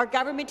 Our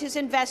government is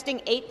investing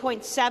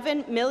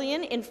 $8.07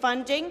 million in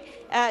funding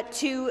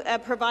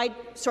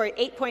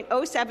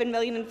 $8.07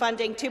 million in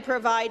funding to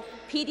provide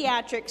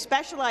pediatric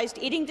specialized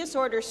eating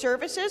disorder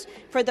services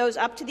for those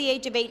up to the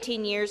age of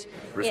 18 years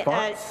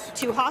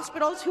to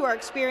hospitals who are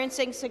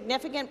experiencing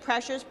significant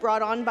pressures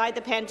brought on by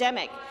the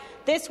pandemic.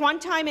 This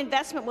one-time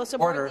investment will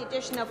support the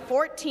addition of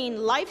 14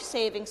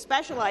 life-saving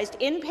specialized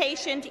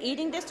inpatient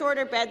eating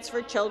disorder beds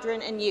for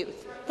children and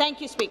youth.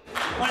 Thank you, Speaker.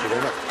 Thank you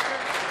very much.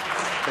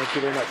 Thank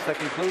you very much. That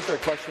concludes our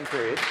question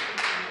period.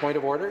 Point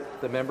of order,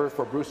 the member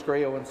for Bruce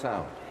Grey Owen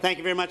Sound. Thank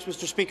you very much,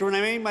 Mr. Speaker. When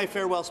I made my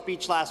farewell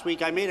speech last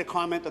week, I made a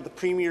comment that the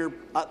Premier,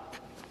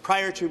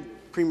 prior to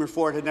Premier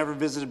Ford, had never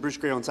visited Bruce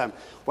Grey Owen Sound.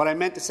 What I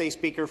meant to say,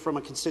 Speaker, from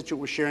a constituent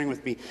was sharing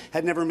with me,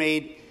 had never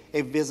made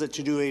a visit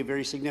to do a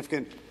very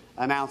significant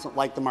announcement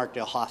like the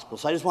Markdale Hospital.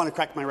 So I just want to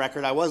correct my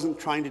record. I wasn't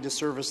trying to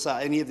disservice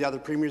any of the other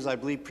premiers. I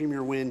believe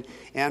Premier Wynne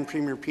and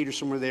Premier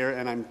Peterson were there,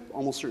 and I'm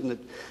almost certain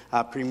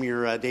that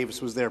Premier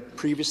Davis was there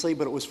previously,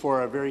 but it was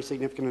for a very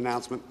significant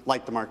announcement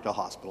like the Markdale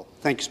Hospital.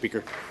 Thank you,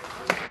 Speaker.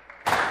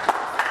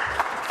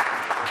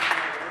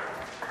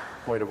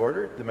 Point of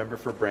order, the member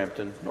for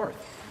Brampton North.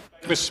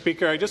 Mr.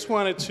 Speaker, I just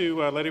wanted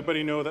to let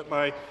everybody know that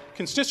my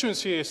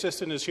constituency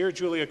assistant is here,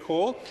 Julia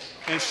Cole,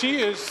 and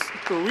she is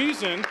the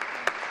reason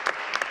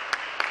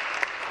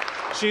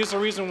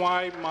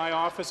why my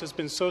office has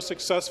been so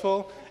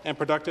successful and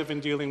productive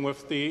in dealing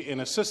with in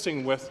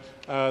assisting with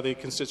the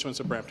constituents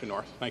of Brampton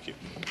North. Thank you.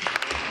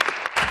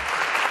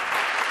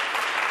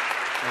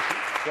 Thank you.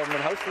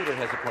 Government House Leader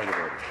has a point of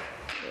order.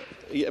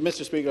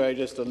 Mr. Speaker,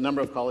 a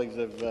number of colleagues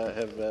have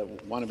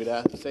wanted me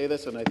to say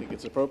this, and I think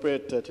it's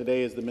appropriate.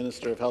 Today is the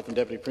Minister of Health and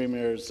Deputy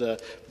Premier's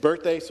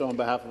birthday, so on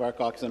behalf of our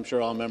caucus, I'm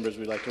sure all members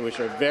would like to wish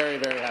her a very,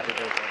 very happy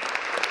birthday.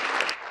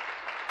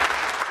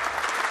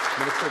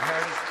 Minister of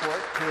Heritage,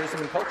 Sport,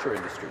 Tourism and Culture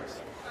Industries.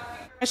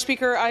 Mr.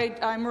 Speaker,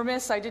 I'm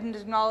remiss I didn't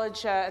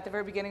acknowledge at the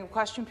very beginning of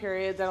question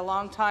period that a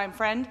longtime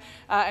friend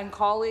and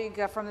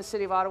colleague from the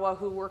City of Ottawa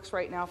who works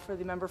right now for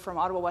the member from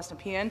Ottawa West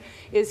Nepean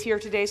is here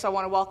today, so I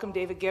want to welcome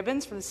David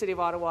Gibbons from the City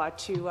of Ottawa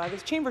to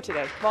this chamber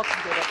today. Welcome,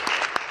 David.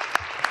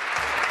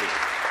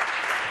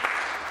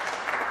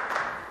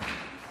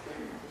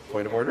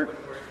 Point of order.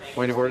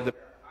 Point of order. The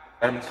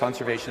Environment,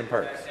 Conservation and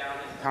Parks.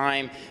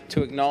 Time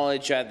to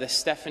acknowledge the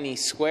Stephanie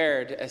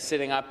Squared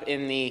sitting up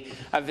in the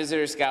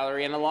visitors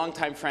gallery, and a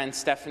longtime friend,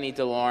 Stephanie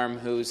Delorme,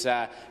 who's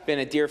been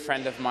a dear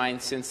friend of mine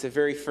since the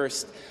very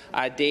first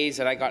days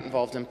that I got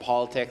involved in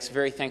politics.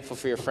 Very thankful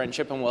for your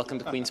friendship, and welcome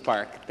to Queen's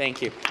Park.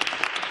 Thank you.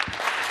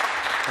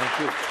 Thank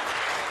you.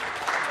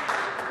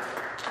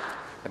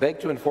 I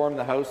beg to inform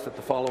the House that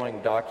the following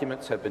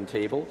documents have been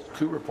tabled.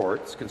 2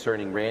 reports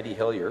concerning Randy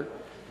Hillier,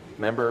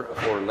 member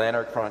for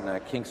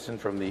Lanark-Frontenac Kingston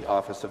from the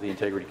Office of the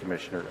Integrity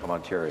Commissioner of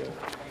Ontario.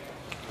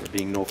 There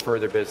being no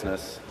further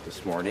business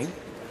this morning,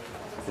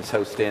 this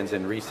House stands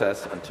in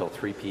recess until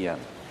 3 p.m.